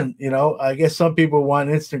it's fun. I guess some people want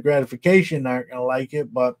instant gratification aren't going to like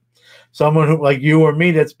it, but someone who, like you or me,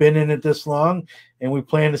 that's been in it this long and we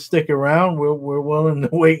plan to stick around, we're willing to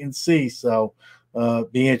wait and see. So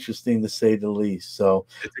be interesting to say the least. So,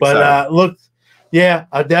 but look, yeah,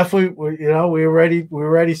 I definitely, we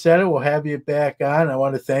already said it. We'll have you back on. I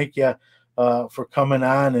want to thank you for coming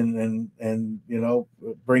on and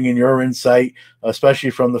bringing your insight, especially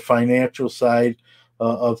from the financial side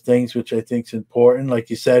of things, which I think is important. Like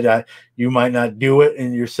you said, you might not do it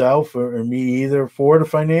in yourself or me either for the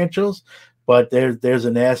financials, but there's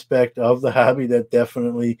an aspect of the hobby that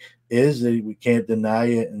definitely is, that we can't deny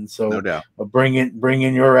it. And so no doubt.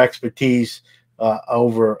 Bringing your expertise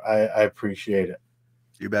over, I appreciate it.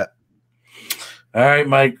 You bet. All right,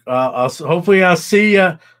 Mike. Hopefully I'll see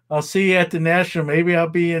you. I'll see you at the National. Maybe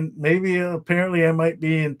apparently I might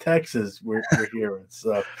be in Texas. We're hearing.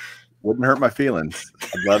 So wouldn't hurt my feelings.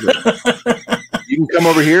 I'd love it. You can come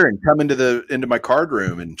over here and come into my card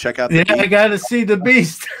room and check out the beast. I got to see the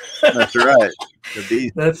beast. That's right. The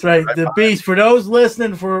beast. That's right. The beast. For those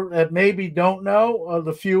listening that maybe don't know,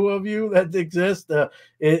 the few of you that exist,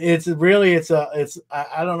 it's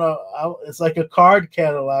I don't know. It's like a card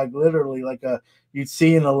catalog, literally, like you'd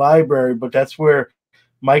see in a library, but that's where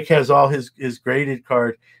Mike has all his graded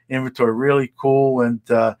card inventory. Really cool. And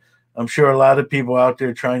I'm sure a lot of people out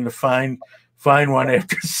there trying to find one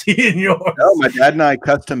after seeing yours. No, my dad and I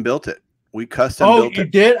custom built it. We custom built it. Oh, you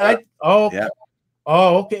did? Yeah.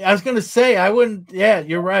 Oh, okay. I was going to say, I wouldn't. Yeah,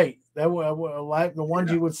 you're right. That would the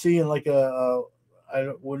ones you would see in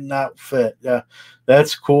I would not fit. Yeah,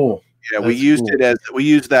 that's cool. Yeah, we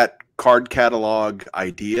used that card catalog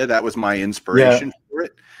idea. That was my inspiration for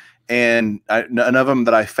it. And none of them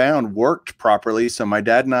that I found worked properly. So my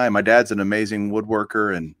dad's an amazing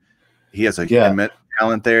woodworker, and he has immense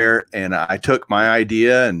talent there. And I took my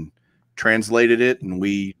idea and translated it, and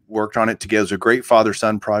we worked on it together. It was a great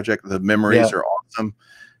father-son project. The memories are awesome.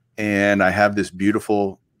 And I have this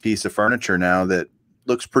beautiful piece of furniture now that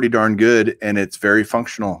looks pretty darn good, and it's very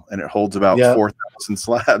functional, and it holds about 4,000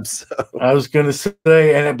 slabs. So. I was going to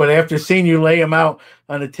say, but after seeing you lay them out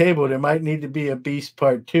on the table, there might need to be a Beast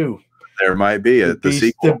Part 2. There might be the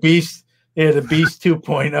sequel. The Beast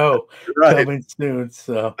 2.0 coming soon.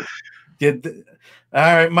 So,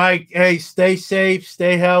 all right, Mike. Hey, stay safe,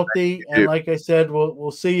 stay healthy, and like I said,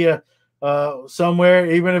 we'll see you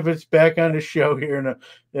somewhere, even if it's back on the show here in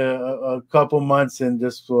a couple months, and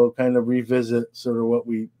just we'll kind of revisit sort of what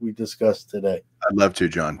we discussed today. I'd love to,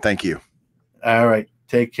 John. Thank you. All right,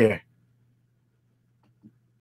 take care.